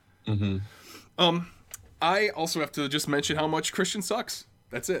 Mm-hmm. I also have to just mention how much Christian sucks.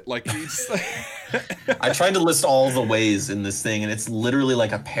 That's it. Like he's I tried to list all the ways in this thing, and it's literally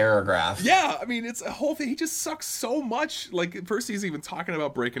like a paragraph. Yeah, I mean, it's a whole thing. He just sucks so much. Like first he's even talking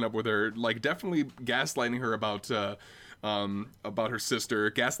about breaking up with her, like definitely gaslighting her about her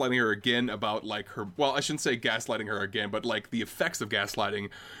sister, gaslighting her again about like her, well, I shouldn't say gaslighting her again, but like the effects of gaslighting,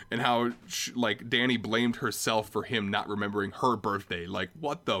 and how like Danny blamed herself for him not remembering her birthday. Like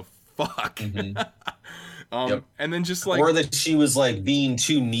what the fuck? Mm-hmm. And then just like, or that she was like being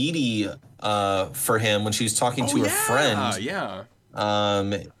too needy for him when she was talking to her friend. Yeah.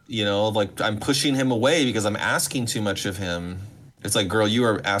 Like I'm pushing him away because I'm asking too much of him. It's like, girl, you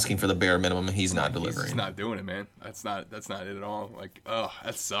are asking for the bare minimum, and he's not delivering. He's not doing it, man. That's not it at all. Like, oh,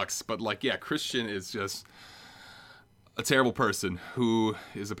 that sucks. But like, yeah, Christian is just a terrible person who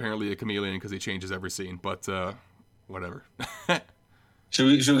is apparently a chameleon because he changes every scene. But whatever. Should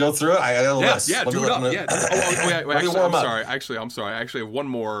we go through it? I got a list. Yeah, do it up. Yeah. I'm sorry. I actually have one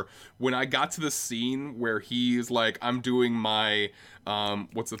more. When I got to the scene where he's like, I'm doing my,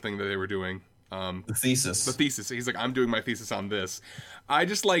 what's the thing that they were doing? The thesis. He's like, I'm doing my thesis on this. I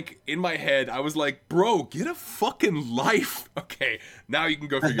just like, in my head, I was like, bro, get a fucking life. Okay, now you can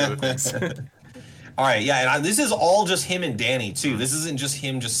go through your other things. All right, yeah, and this is all just him and Danny, too. This isn't just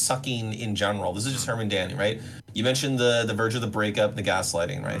him just sucking in general. This is just her and Danny, right? You mentioned the verge of the breakup, the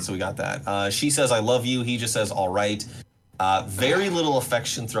gaslighting, right? So we got that. She says, I love you. He just says, all right. Very little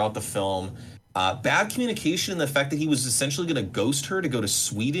affection throughout the film. Bad communication, and the fact that he was essentially going to ghost her to go to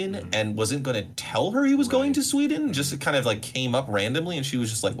Sweden and wasn't going to tell her he was going to Sweden. Just it kind of like came up randomly, and she was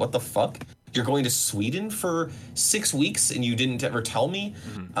just like, what the fuck? You're going to Sweden for 6 weeks and you didn't ever tell me?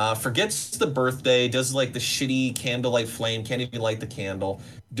 Forgets the birthday, does like the shitty candlelight flame, can't even light the candle,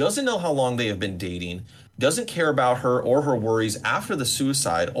 doesn't know how long they have been dating, doesn't care about her or her worries after the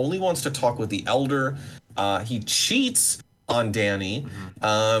suicide, only wants to talk with the elder. He cheats on Danny.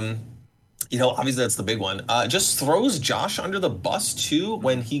 You know, obviously that's the big one. Just throws Josh under the bus too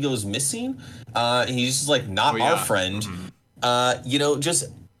when he goes missing. And he's just like, not our friend. You know, just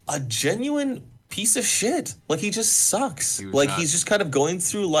a genuine piece of shit. Like, he just sucks. He's just kind of going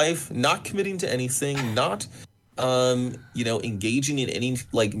through life, not committing to anything, not you know, engaging in any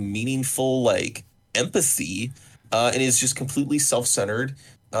like meaningful like empathy, and is just completely self-centered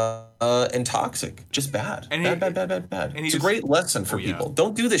and toxic. Just bad. And bad. And it's a great lesson for people.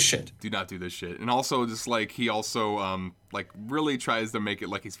 Don't do this shit. Do not do this shit. And also, just like, he also like really tries to make it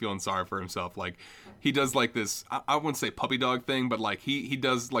like he's feeling sorry for himself. Like, he does like this, I wouldn't say puppy dog thing, but like he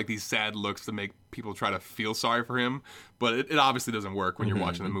does like these sad looks to make people try to feel sorry for him. But it obviously doesn't work when you're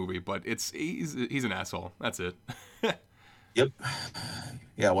watching the movie. But he's an asshole. That's it. Yep.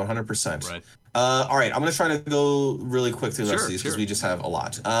 Yeah, 100%. Right. All right, I'm going to try to go really quick through the rest of these because we just have a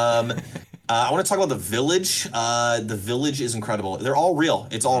lot. I want to talk about The Village. The Village is incredible. They're all real.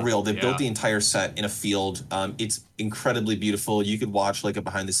 It's all real. They built the entire set in a field. It's incredibly beautiful. You could watch like a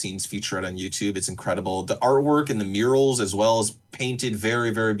behind-the-scenes featurette on YouTube. It's incredible. The artwork and the murals as well is painted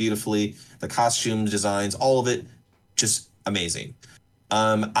very, very beautifully. The costume designs, all of it, just amazing.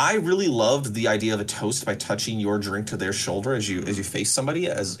 I really loved the idea of a toast by touching your drink to their shoulder as you face somebody.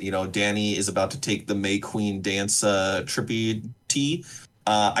 As you know, Danny is about to take the May Queen dance trippy tea.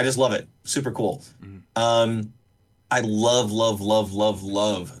 I just love it. Super cool. I love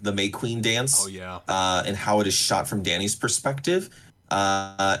the May Queen dance. Oh yeah. And how it is shot from Danny's perspective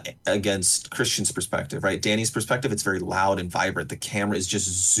against Christian's perspective. Right, Danny's perspective, it's very loud and vibrant. The camera is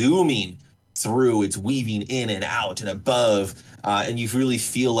just zooming through, it's weaving in and out and above, and you really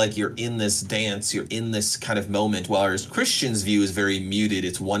feel like you're in this dance, you're in this kind of moment, whereas Christian's view is very muted.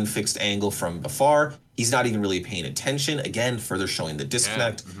 It's one fixed angle from afar. He's not even really paying attention, again further showing the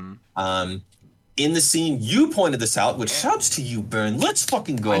disconnect. In the scene, you pointed this out, which shouts to you, Byrne. Let's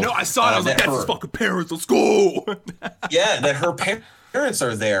fucking go. I know, I saw it. I was like, that's his fucking parents. Let's go. That her parents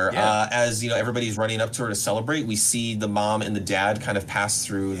are there. As you know, everybody's running up to her to celebrate. We see the mom and the dad kind of pass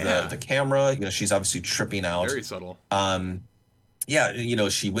through the camera. You know, she's obviously tripping out. Very subtle. You know,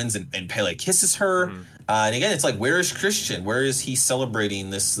 she wins and Pele kisses her. And again, it's like, where is Christian? Where is he celebrating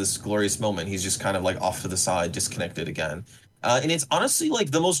this glorious moment? He's just kind of like off to the side, disconnected again. And it's honestly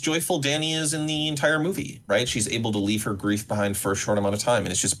like the most joyful Danny is in the entire movie, right? She's able to leave her grief behind for a short amount of time,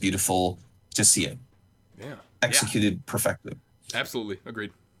 and it's just beautiful to see it. Yeah. Executed perfectly. Absolutely.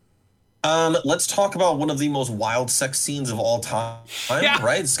 Agreed. Let's talk about one of the most wild sex scenes of all time,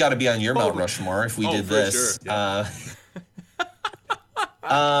 right? It's got to be on your Mount Rushmore if we did this. Sure.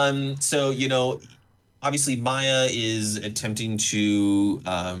 So, you know, obviously Maya is attempting to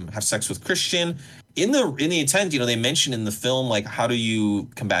have sex with Christian. In the intent, you know, they mention in the film, like, how do you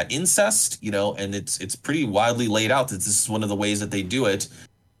combat incest, you know, and it's pretty widely laid out that this is one of the ways that they do it.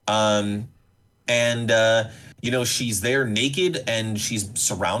 You know, she's there naked and she's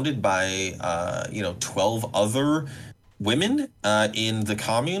surrounded by, 12 other women in the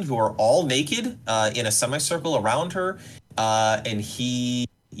commune who are all naked in a semicircle around her. And he,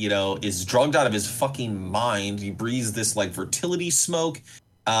 you know, is drugged out of his fucking mind. He breathes this like fertility smoke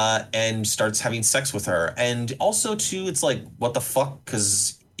and starts having sex with her. And also, too, it's like, what the fuck?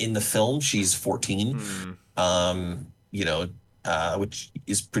 Because in the film, she's 14, which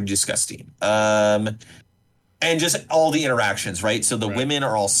is pretty disgusting. And just all the interactions, right? So the women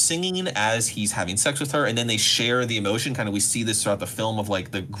are all singing as he's having sex with her, and then they share the emotion. Kind of, we see this throughout the film of like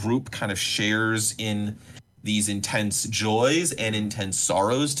the group kind of shares in these intense joys and intense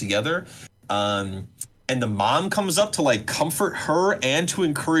sorrows together. And the mom comes up to like comfort her and to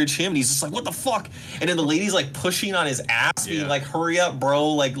encourage him. And he's just like, what the fuck? And then the lady's like pushing on his ass, being like, hurry up, bro.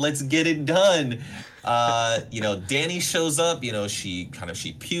 Like, let's get it done. Danny shows up, you know, she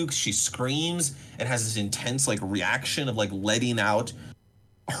pukes, she screams and has this intense like reaction of like letting out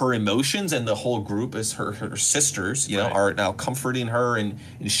her emotions, and the whole group is her sisters, you know, are now comforting her and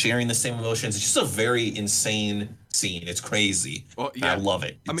sharing the same emotions. It's just a very insane scene. It's crazy. Well, yeah. I love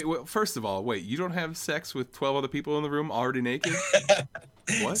it. I mean, well, first of all, wait, you don't have sex with 12 other people in the room already naked?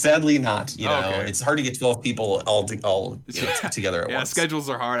 What? Sadly not. You know, it's hard to get 12 people all together at once. Schedules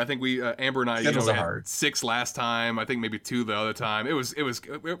are hard. I think we Amber and I had hard. 6 last time. I think maybe 2 the other time.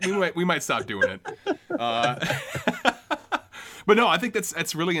 We might stop doing it. But no, I think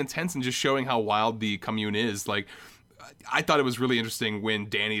that's really intense and just showing how wild the commune is. Like, I thought it was really interesting when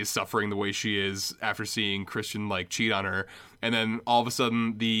Danny is suffering the way she is after seeing Christian like cheat on her, and then all of a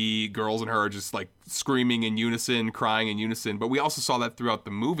sudden the girls and her are just like screaming in unison, crying in unison. But we also saw that throughout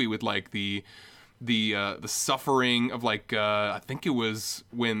the movie with like the suffering of like I think it was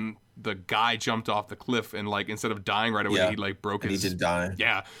when the guy jumped off the cliff and like instead of dying right away, he like broke his. He did die.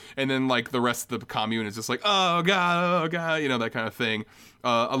 Yeah, and then like the rest of the commune is just like, oh god, that kind of thing.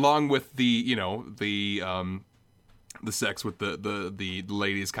 Along with the sex with the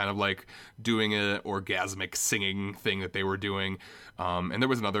ladies kind of like doing a orgasmic singing thing that they were doing. And there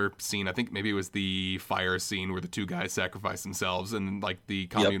was another scene, I think maybe it was the fire scene where the two guys sacrificed themselves and like the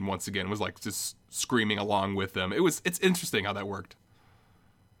commune once again was like just screaming along with them. It's interesting how that worked.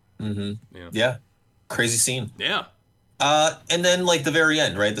 Mm-hmm. Yeah. Crazy scene. Yeah. And then like the very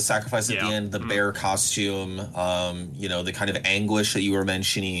end, right? The sacrifice at the end, the bear costume, the kind of anguish that you were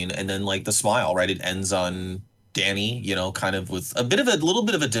mentioning, and then like the smile, right? It ends on Danny, kind of with a little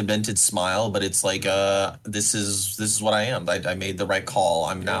bit of a demented smile, but it's like, this is what I am. I made the right call.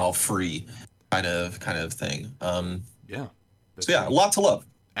 I'm now free, kind of thing. Yeah. So yeah, a lot to love.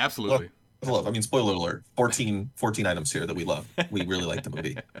 Absolutely. Love. I mean, spoiler alert. 14 items here that we love. We really like the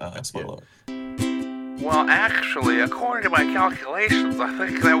movie. Spoiler alert. Well, actually, according to my calculations, I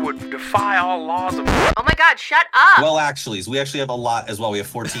think that would defy all laws of... Oh my god, shut up! Well, actually, we actually have a lot as well. We have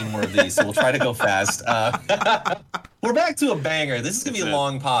 14 more of these, so we'll try to go fast. We're back to a banger. This is going to be a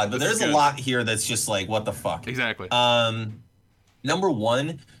long pod, but there's a lot here that's just like, what the fuck? Exactly. Number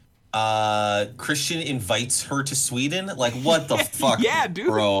one, Christian invites her to Sweden. Like, what the fuck? Yeah, dude.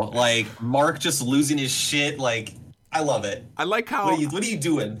 Bro, like, Mark just losing his shit, like... I love it. I like how... What are you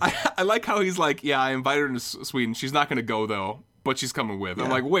doing? I like how he's like, yeah, I invited her to Sweden. She's not going to go, though, but she's coming with. Yeah. I'm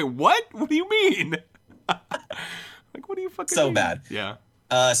like, wait, what? What do you mean? Like, what do you fucking mean? So bad. Yeah.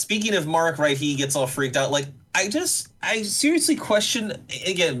 Speaking of Mark, right, he gets all freaked out. Like, I seriously question...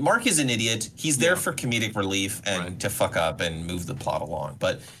 Again, Mark is an idiot. He's there for comedic relief and to fuck up and move the plot along.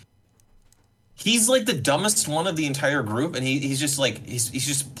 But he's, like, the dumbest one of the entire group, and he's just, like... He's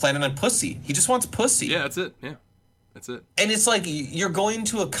just planning on pussy. He just wants pussy. Yeah, that's it. Yeah. That's it. And it's like, you're going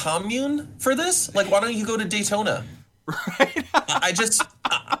to a commune for this? Like, why don't you go to Daytona? Right?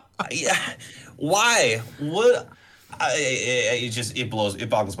 Why? What? It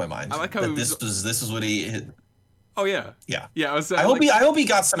boggles my mind. I like how this is what he... Oh, yeah. Yeah. Yeah, I hope he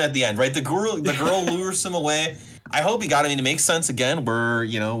got some at the end, right? The girl lures him away. I hope he got him. I mean, it makes sense again. We're,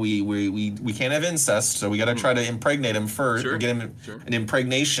 we can't have incest, so we got to try to impregnate him first. Sure. Get him an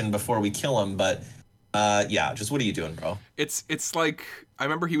impregnation before we kill him, but... just what are you doing, bro? It's like, I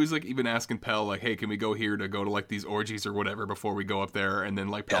remember he was like even asking Pell like, hey, can we go here to go to like these orgies or whatever before we go up there? And then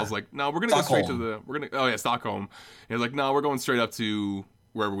like Pell's like, no, we're gonna go straight to Stockholm. And he's like, no, we're going straight up to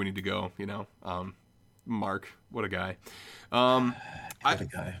wherever we need to go. Mark, what a guy. I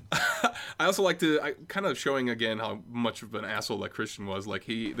also like to kind of showing again how much of an asshole that Christian was. Like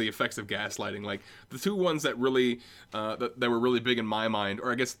the effects of gaslighting. Like the two ones that really that were really big in my mind,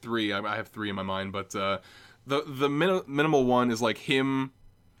 or I guess three. I have three in my mind, but the minimal one is like him,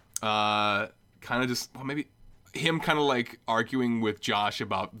 kind of just maybe him kind of like arguing with Josh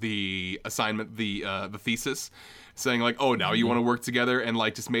about the assignment, the thesis. Saying like, oh, now you want to work together, and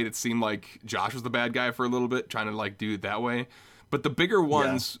like just made it seem like Josh was the bad guy for a little bit, trying to like do it that way. But the bigger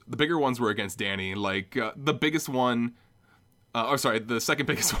ones were against Danny. Like the biggest one, the second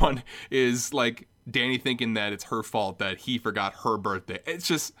biggest one is like Danny thinking that it's her fault that he forgot her birthday. It's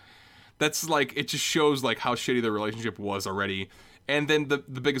just it just shows like how shitty the relationship was already. And then the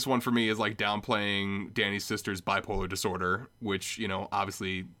biggest one for me is like downplaying Danny's sister's bipolar disorder, which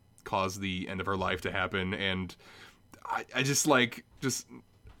obviously caused the end of her life to happen. And I just like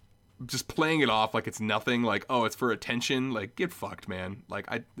just playing it off like it's nothing, like, oh, it's for attention. Like, get fucked, man. Like,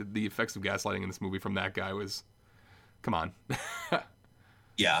 the effects of gaslighting in this movie from that guy was, come on.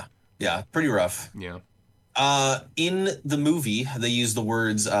 Yeah, pretty rough. Yeah. In the movie, they use the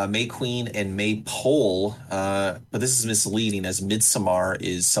words May Queen and May Pole, but this is misleading as Midsommar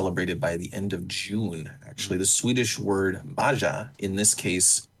is celebrated by the end of June. Actually, the Swedish word maja, in this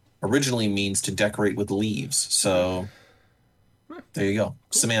case, originally means to decorate with leaves. So... there you go. Cool.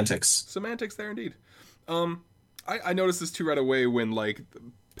 Semantics there indeed. I noticed this too right away when like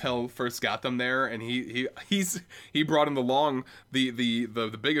Pell first got them there, and he brought him along the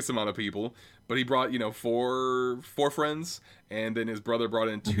biggest amount of people, but he brought four friends, and then his brother brought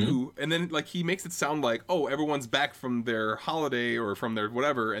in two, and then like he makes it sound like, oh, everyone's back from their holiday or from their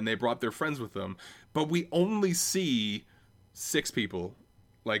whatever, and they brought their friends with them, but we only see 6 people.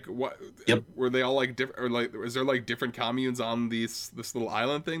 Like what? Yep. Were they all like different? Or like, is there like different communes on this little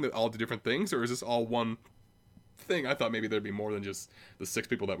island thing that all do different things, or is this all one thing? I thought maybe there'd be more than just the 6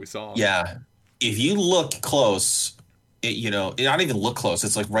 people that we saw. Yeah, if you look close, not even look close.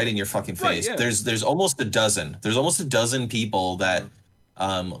 It's like right in your fucking face. Right, yeah. There's almost a dozen. There's almost a dozen people that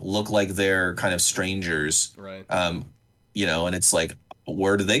look like they're kind of strangers. Right. And it's like,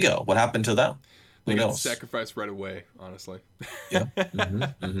 where did they go? What happened to them? They Who got knows? sacrificed right away, honestly. Yeah.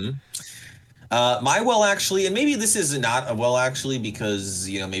 My well actually, and maybe this is not a well actually because,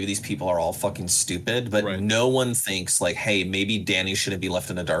 maybe these people are all fucking stupid, but Right. no one thinks like, hey, maybe Dani shouldn't be left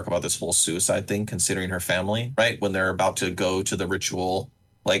in the dark about this whole suicide thing, considering her family, right? When they're about to go to the ritual,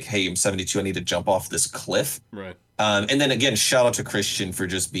 like, hey, I'm 72, I need to jump off this cliff. Right. And then again, shout out to Christian for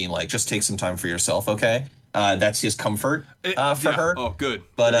just being like, just take some time for yourself, okay? That's his comfort for her. Oh, good.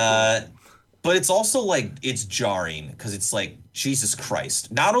 But it's also like, it's jarring because it's like, Jesus Christ.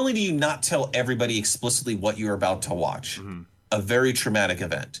 Not only do you not tell everybody explicitly what you're about to watch, a very traumatic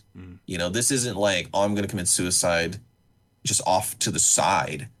event. This isn't like, oh, I'm going to commit suicide just off to the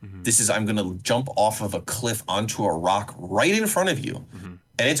side. This is, I'm going to jump off of a cliff onto a rock right in front of you.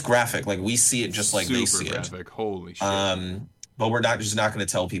 And it's graphic. Like, we see it just like they see graphic. it. Holy shit. But we're not going to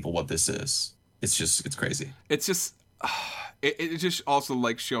tell people what this is. It's crazy. It's just... It just also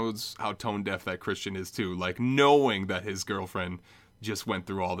like shows how tone deaf that Christian is too. Like, knowing that his girlfriend just went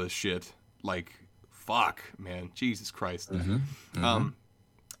through all this shit. Like, fuck, man, Jesus Christ.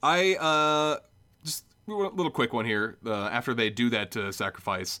 I just a little quick one here. After they do that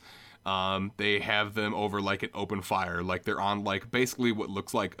sacrifice, they have them over like an open fire. Like, they're on like basically what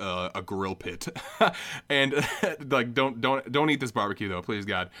looks like a grill pit, and like don't eat this barbecue though, please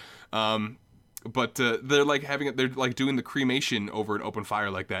God. But they're like they're like doing the cremation over an open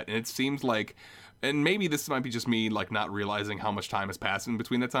fire like that. And it seems like, and maybe this might be just me like not realizing how much time has passed in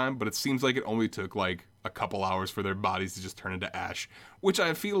between that time, but it seems like it only took like a couple hours for their bodies to just turn into ash, which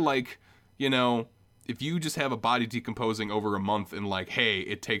I feel like, if you just have a body decomposing over a month and like, hey,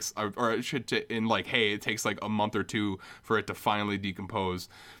 it takes, or it should, in like, hey, it takes like a month or two for it to finally decompose.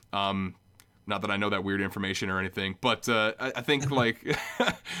 Not that I know that weird information or anything, but I think like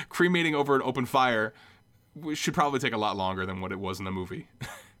cremating over an open fire should probably take a lot longer than what it was in the movie.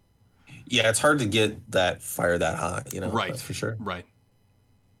 Yeah, it's hard to get that fire that hot, Right. That's for sure. Right.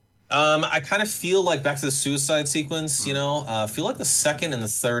 I kind of feel like back to the suicide sequence, I feel like the second and the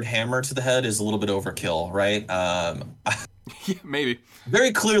third hammer to the head is a little bit overkill, right? Yeah, maybe.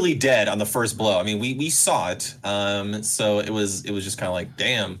 Very clearly dead on the first blow. I mean, we saw it. So it was just kind of like,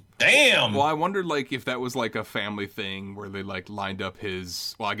 damn. Well, I wondered like if that was like a family thing where they like lined up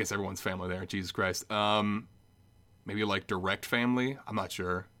I guess everyone's family there. Jesus Christ. Maybe like direct family. I'm not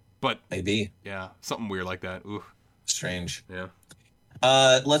sure, but maybe. Yeah, something weird like that. Ooh, strange. Yeah.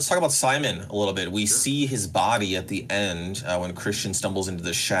 Let's talk about Simon a little bit. We see his body at the end when Christian stumbles into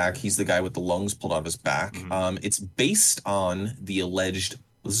the shack. He's the guy with the lungs pulled out of his back. It's based on the alleged.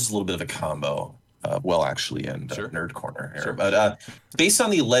 This is a little bit of a combo. Actually, and Nerd Corner here. But based on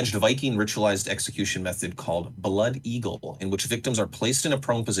the alleged Viking ritualized execution method called Blood Eagle, in which victims are placed in a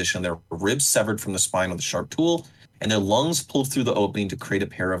prone position, their ribs severed from the spine with a sharp tool, and their lungs pulled through the opening to create a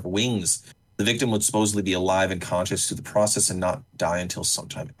pair of wings. The victim would supposedly be alive and conscious through the process and not die until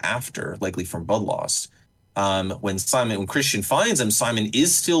sometime after, likely from blood loss. When Christian finds him, Simon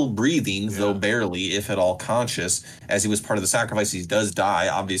is still breathing, though barely, if at all conscious. As he was part of the sacrifice, he does die,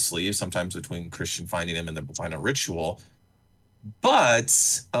 obviously, sometimes between Christian finding him and the final ritual.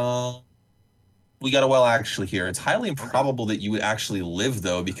 But we got a actually here. It's highly improbable that you would actually live,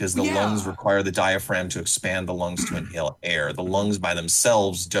 though, because the lungs require the diaphragm to expand the lungs to inhale air. The lungs by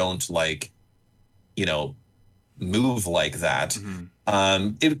themselves don't, move like that.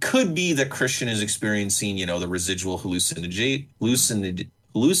 It could be that Christian is experiencing, the residual hallucinogen.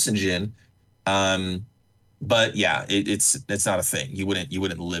 But yeah, it's not a thing. You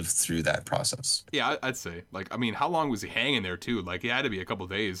wouldn't live through that process. Yeah, I'd say. How long was he hanging there too? Like, it had to be a couple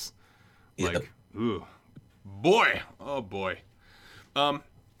days. Ooh, boy, oh boy.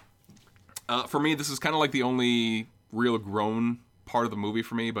 For me, this is kind of like the only real grown part of the movie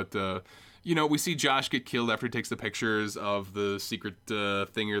for me, but we see Josh get killed after he takes the pictures of the secret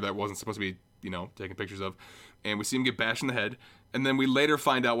thing here that wasn't supposed to be, taking pictures of. And we see him get bashed in the head. And then we later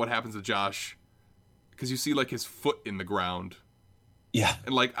find out what happens to Josh. Because you see, his foot in the ground. Yeah.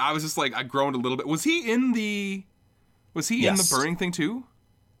 And, I was just, I groaned a little bit. Was he in the burning thing, too?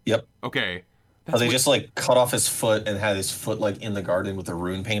 Yep. Okay. They just, cut off his foot and had his foot, in the garden with a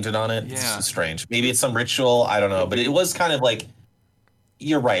rune painted on it. Yeah. It's strange. Maybe it's some ritual. I don't know. But it was kind of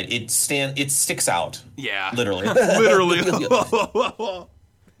you're right. It sticks out. Yeah. Literally. Literally.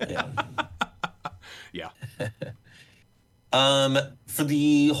 Yeah. Yeah. For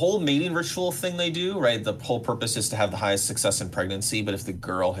the whole mating ritual thing they do, right? The whole purpose is to have the highest success in pregnancy. But if the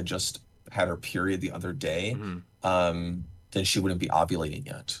girl had just had her period the other day, then she wouldn't be ovulating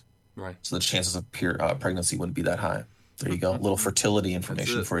yet. Right. So the chances of pregnancy wouldn't be that high. There you go. A little fertility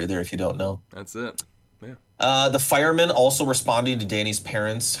information for you there if you don't know. That's it. The firemen also responding to Danny's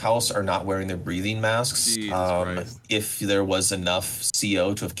parents' house are not wearing their breathing masks. If there was enough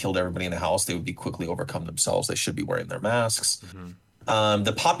CO to have killed everybody in the house, they would be quickly overcome themselves. They should be wearing their masks.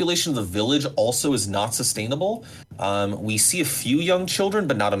 The population of the village also is not sustainable. We see a few young children,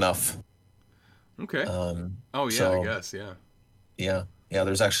 but not enough. Okay. I guess, yeah. Yeah.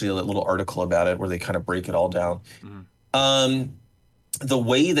 There's actually a little article about it where they kind of break it all down. The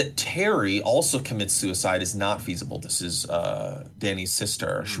way that Terry also commits suicide is not feasible. This is Danny's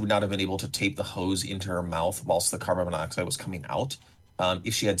sister. She would not have been able to tape the hose into her mouth whilst the carbon monoxide was coming out.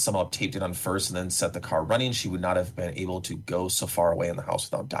 If she had somehow taped it on first and then set the car running, she would not have been able to go so far away in the house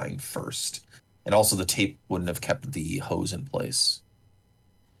without dying first. And also the tape wouldn't have kept the hose in place.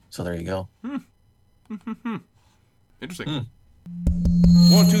 So there you go. Interesting.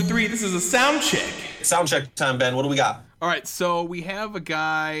 1, 2, 3. This is a sound check. Sound check time, Ben. What do we got? All right, so we have a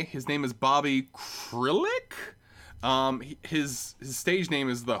guy. His name is Bobby Krylik. His stage name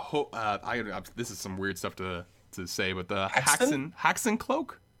is this is some weird stuff to say, but the Haxon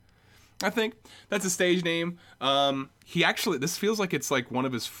Cloak, I think that's his stage name. He actually, this feels like it's like one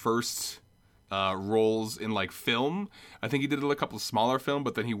of his first roles in like film. I think he did a couple of smaller film,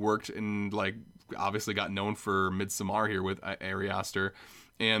 but then he worked in like obviously got known for Midsommar here with Ari Aster,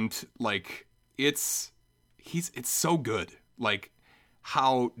 and like it's so good. Like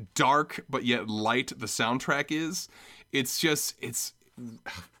how dark but yet light the soundtrack is. It's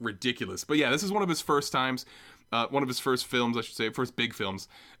ridiculous. But yeah, this is one of his first times. One of his first films, I should say, first big films.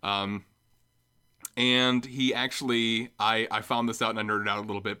 And he actually, I found this out and I nerded out a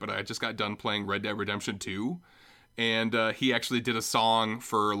little bit, but I just got done playing Red Dead Redemption 2. And he actually did a song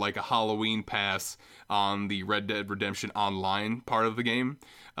for like a Halloween pass on the Red Dead Redemption Online part of the game,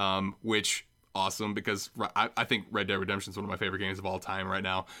 which awesome because I think Red Dead Redemption is one of my favorite games of all time right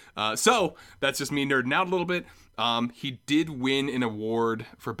now. So that's just me nerding out a little bit. He did win an award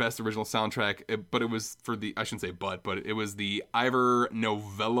for Best Original Soundtrack, but it was for the, I shouldn't say but it was the Ivor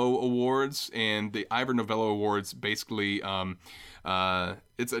Novello Awards, and the Ivor Novello Awards basically,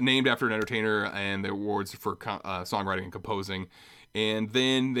 it's named after an entertainer, and the awards for songwriting and composing. And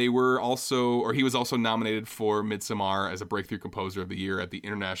then he was also nominated for Midsommar as a Breakthrough Composer of the Year at the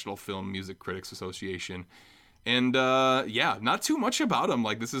International Film Music Critics Association. And not too much about him.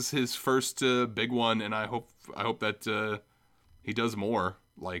 Like, this is his first big one, and I hope that he does more.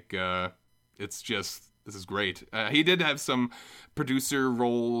 Like, this is great. He did have some producer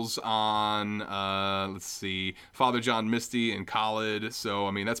roles on, Father John Misty and Khalid. So,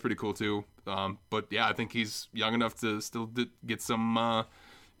 I mean, that's pretty cool too. But yeah, I think he's young enough to still get some more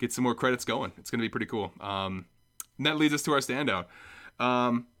credits going. It's going to be pretty cool. And that leads us to our standout.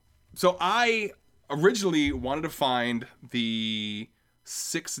 So I originally wanted to find the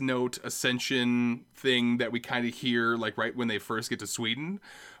 6-note ascension thing that we kind of hear like right when they first get to Sweden,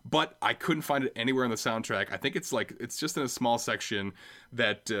 but I couldn't find it anywhere on the soundtrack. I think it's just in a small section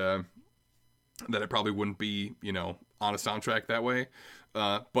that it probably wouldn't be, on a soundtrack that way.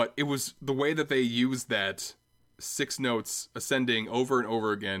 But it was the way that they used that 6 notes ascending over and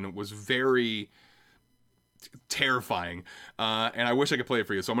over again was very terrifying, and I wish I could play it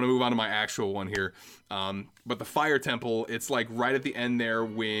for you, so I'm going to move on to my actual one here. But the Fire Temple, it's like right at the end there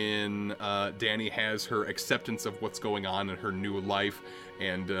when Danny has her acceptance of what's going on in her new life,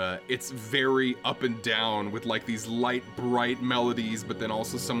 and it's very up and down with like these light, bright melodies, but then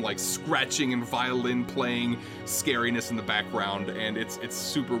also some like scratching and violin playing scariness in the background, and it's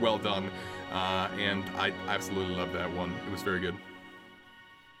super well done, and I absolutely love that one. It was very good.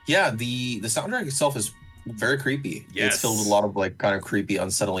 Yeah, the soundtrack itself is very creepy. Yes. It's filled with a lot of like kind of creepy,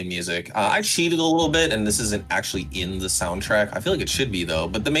 unsettling music. I cheated a little bit, and this isn't actually in the soundtrack. I feel like it should be though.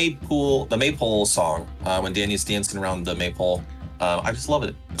 But the maypole song, when Danny's dancing around the maypole, I just love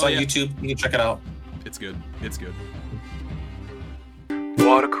it. It's on YouTube. You can check it out. It's good. It's good.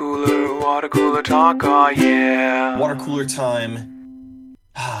 Water cooler talk. Oh yeah. Water cooler time.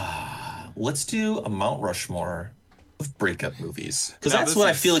 Let's do a Mount Rushmore of breakup movies, because that's what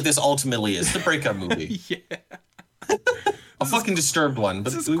I feel like this ultimately is, the breakup movie. Yeah. A fucking disturbed one,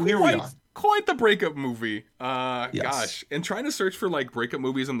 but here we are. Quite the breakup movie. Yes. Gosh, and trying to search for like breakup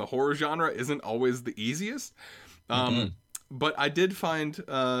movies in the horror genre isn't always the easiest. But I did find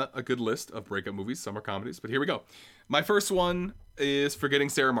a good list of breakup movies, summer comedies, but here we go. My first one is Forgetting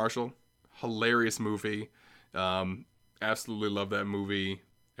Sarah Marshall. Hilarious movie. Absolutely love that movie.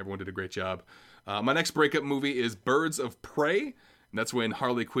 Everyone did a great job. My next breakup movie is Birds of Prey, and that's when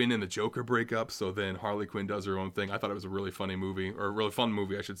Harley Quinn and the Joker break up, so then Harley Quinn does her own thing. I thought it was a really funny movie, or a really fun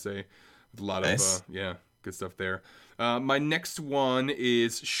movie, I should say, with a lot of, good stuff there. My next one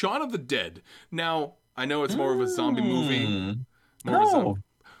is Shaun of the Dead. Now, I know it's more of a zombie movie. No.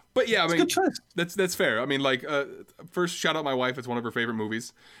 But yeah, I mean, good choice. That's fair. I mean, like, first, shout out my wife. It's one of her favorite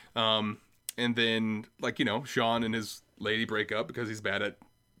movies. And then, like, you know, Sean and his lady break up because he's bad at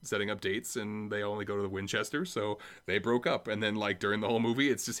setting up dates, and they only go to the Winchester, so they broke up. And then, like, during the whole movie,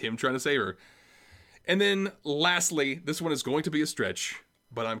 it's just him trying to save her. And then, lastly, this one is going to be a stretch,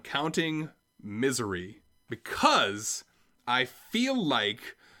 but I'm counting Misery because I feel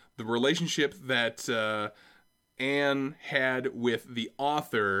like the relationship that Anne had with the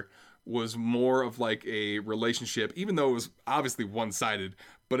author was more of like a relationship, even though it was obviously one-sided,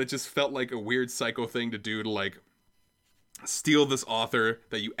 but it just felt like a weird psycho thing to do, to like steal this author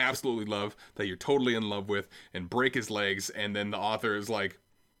that you absolutely love, that you're totally in love with, and break his legs, and then the author is like,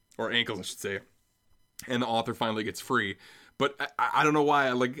 or ankles I should say, and the author finally gets free. But I don't know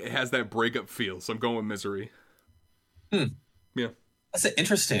why it has that breakup feel, so I'm going with Misery. Yeah. That's an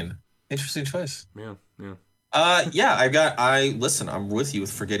interesting choice. Yeah. Listen, I'm with you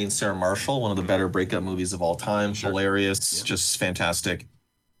with Forgetting Sarah Marshall, one of the better breakup movies of all time. Sure. Hilarious, just fantastic.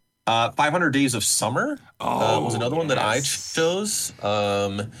 500 Days of Summer was another one that I chose.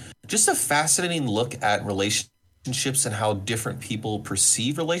 Just a fascinating look at relationships and how different people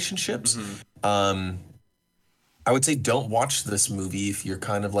perceive relationships. I would say don't watch this movie if you're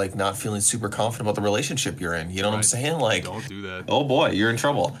kind of like not feeling super confident about the relationship you're in. You know what I'm saying? Like, don't do that. Oh boy, you're in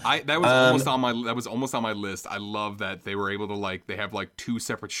trouble. That was almost on my list. I love that they were able to they have like two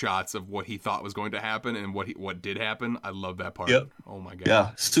separate shots of what he thought was going to happen and what did happen. I love that part. Yep. Oh my god.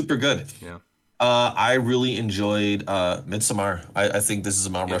 Yeah, super good. Yeah. I really enjoyed Midsommar. I think this is a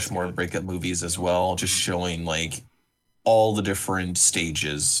Mount Rushmore of breakup movies as well, just showing like all the different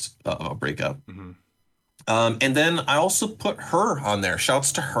stages of a breakup. And then I also put Her on there.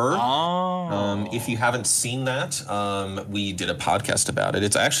 Shouts to Her. If you haven't seen that, we did a podcast about it.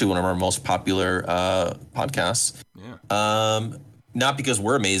 It's actually one of our most popular podcasts. Yeah. Not because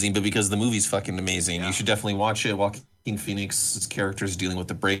we're amazing, but because the movie's fucking amazing. Yeah. You should definitely watch it. Joaquin Phoenix's character is dealing with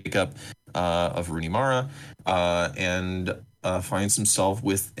the breakup of Rooney Mara and finds himself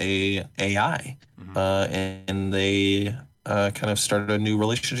with a AI. And they kind of started a new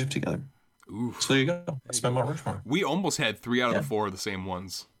relationship together. Ooh. So there you go. That's my Mount Rushmore. We almost had 3 out of the 4 of the same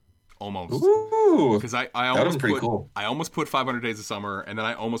ones. Almost. Ooh. Because I almost put 500 Days of Summer, and then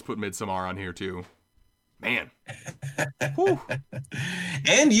I almost put Midsommar on here too. Man.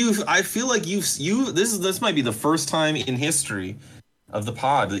 And I feel like this might be the first time in history of the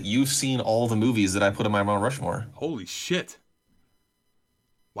pod that you've seen all the movies that I put in my Mount Rushmore. Holy shit.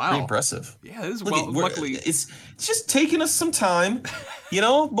 Wow. Pretty impressive. Yeah, this is luckily it's just taking us some time,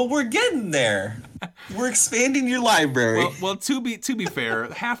 but we're getting there. We're expanding your library. Well, to be fair,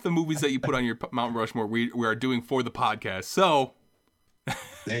 half the movies that you put on your Mount Rushmore we are doing for the podcast. So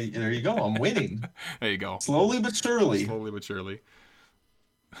there you go. I'm winning. There you go. Slowly but surely.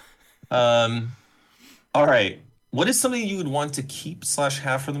 All right. What is something you would want to keep /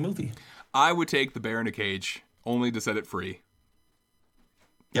 have for the movie? I would take the bear in a cage, only to set it free.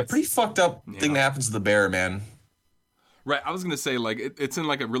 Yeah, pretty fucked up thing that happens to the bear, man. Right, I was going to say, like, it's in,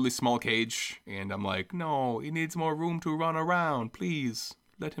 like, a really small cage, and I'm like, no, he needs more room to run around. Please,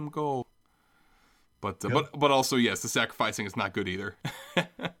 let him go. But also, yes, the sacrificing is not good either.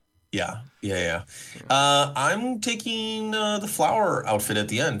 Yeah. I'm taking the flower outfit at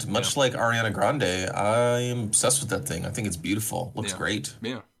the end. Much like Ariana Grande, I am obsessed with that thing. I think it's beautiful. Looks great.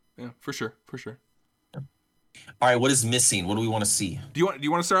 Yeah, for sure. All right, what is missing? What do we want to see? Do you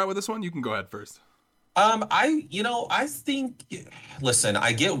want to start out with this one? You can go ahead first. I think, listen,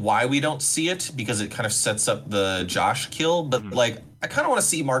 I get why we don't see it because it kind of sets up the Josh kill, but I kind of want to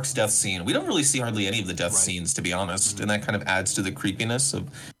see Mark's death scene. We don't really see hardly any of the death scenes, to be honest, and that kind of adds to the creepiness of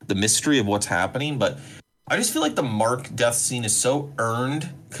the mystery of what's happening. But I just feel like the Mark death scene is so earned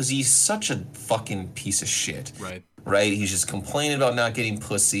because he's such a fucking piece of shit. Right? He's just complaining about not getting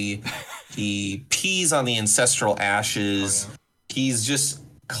pussy. He pees on the ancestral ashes. He's just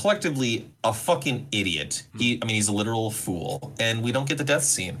collectively a fucking idiot. He's a literal fool, and we don't get the death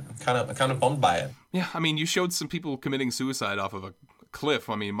scene. I'm kind of bummed by it. Yeah, I mean, you showed some people committing suicide off of a cliff.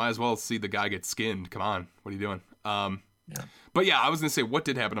 I mean, might as well see the guy get skinned. Come on, what are you doing? But yeah, I was gonna say what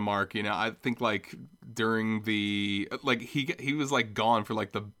did happen to Mark. I think like during the he was like gone for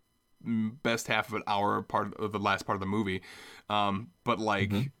like the best half of an hour part of the last part of the movie, but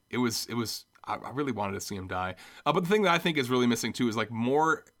like it was. I really wanted to see him die. But the thing that I think is really missing too is like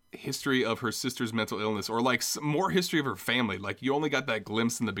more history of her sister's mental illness, or like more history of her family. Like you only got that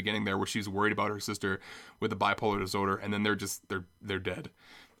glimpse in the beginning there where she's worried about her sister with a bipolar disorder, and then they're dead.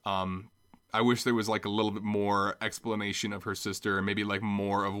 I wish there was like a little bit more explanation of her sister, and maybe like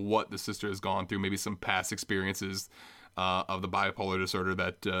more of what the sister has gone through, maybe some past experiences of the bipolar disorder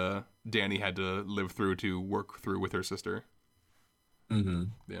that Danny had to live through to work through with her sister. Mm-hmm.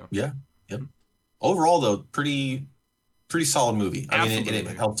 Yeah. Yeah. Yep. Overall, though, pretty solid movie. I mean, it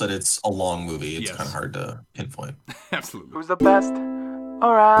helps that it's a long movie. It's kind of hard to pinpoint. Absolutely. Who's the best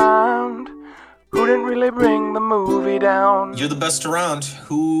around? Who didn't really bring the movie down? You're the best around.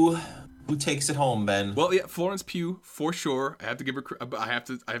 Who takes it home, Ben? Well, yeah, Florence Pugh for sure. I have to give her. I have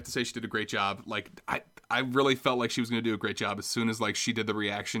to say she did a great job. Like I really felt like she was going to do a great job as soon as like she did the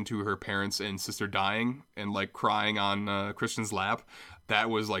reaction to her parents and sister dying and like crying on Christian's lap. That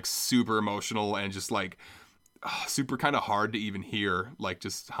was like super emotional and just like super kind of hard to even hear, like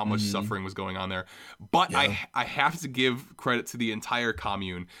just how much suffering was going on there. But I have to give credit to the entire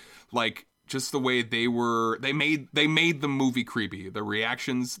commune, like just the way they made the movie creepy. The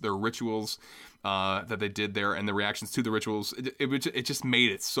reactions, their rituals that they did there, and the reactions to the rituals, it just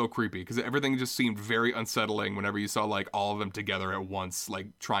made it so creepy because everything just seemed very unsettling whenever you saw like all of them together at once, like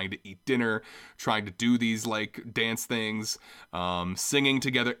trying to eat dinner, trying to do these like dance things, singing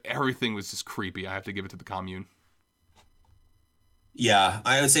together. Everything was just creepy. I have to give it to the commune. Yeah,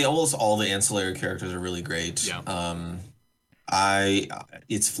 I would say almost all the ancillary characters are really great. Yeah.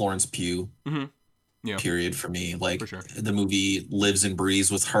 It's Florence Pugh. Mm-hmm. Yeah. Period for me. Like for sure. The movie lives and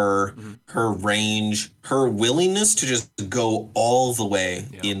breathes with her, her range, her willingness to just go all the way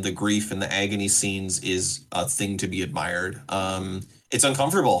in the grief and the agony scenes is a thing to be admired. It's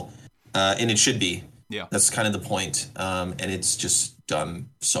uncomfortable, and it should be. Yeah, that's kind of the point. And it's just done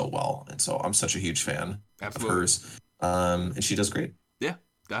so well, and so I'm such a huge fan of hers. And she does great. Yeah,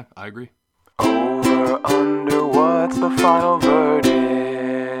 I agree. Over, under, what's the final verdict?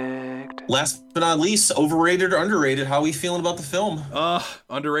 Last but not least, overrated or underrated? How are we feeling about the film?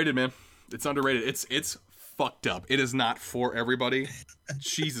 Underrated, man. It's underrated. It's fucked up. It is not for everybody.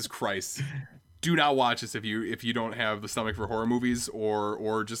 Jesus Christ. Do not watch this if you don't have the stomach for horror movies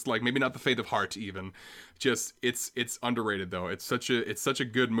or just like maybe not the faint of heart even. Just it's underrated though. It's such a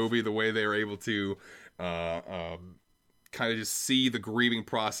good movie, the way they are able to kind of just see the grieving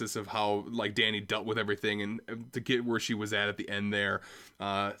process of how like Danny dealt with everything and to get where she was at the end there.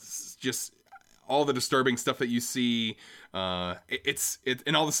 Just all the disturbing stuff that you see, it's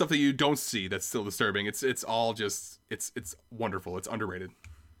and all the stuff that you don't see that's still disturbing. It's all just it's wonderful. It's underrated.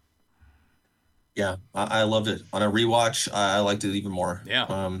 Yeah, I loved it. On a rewatch, I liked it even more. Yeah.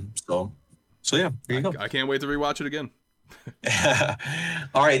 So yeah, there you go. I can't wait to rewatch it again.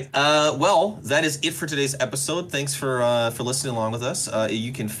 All right. Well, that is it for today's episode. Thanks for listening along with us.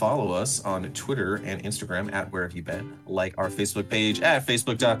 You can follow us on Twitter and Instagram at Where Have You Been. Like our Facebook page at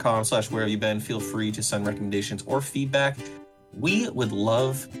facebook.com/Where Have You Been. Feel free to send recommendations or feedback. We would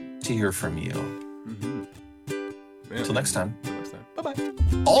love to hear from you. Mm-hmm. Until next time. Bye-bye.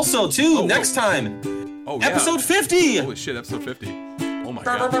 Also, next time. Oh, yeah. Episode 50. Holy shit, episode 50. Oh my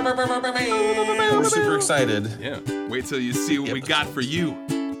god. We're super excited. Yeah. Wait till you see what we got for you.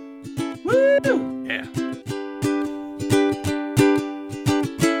 Woo! Yeah.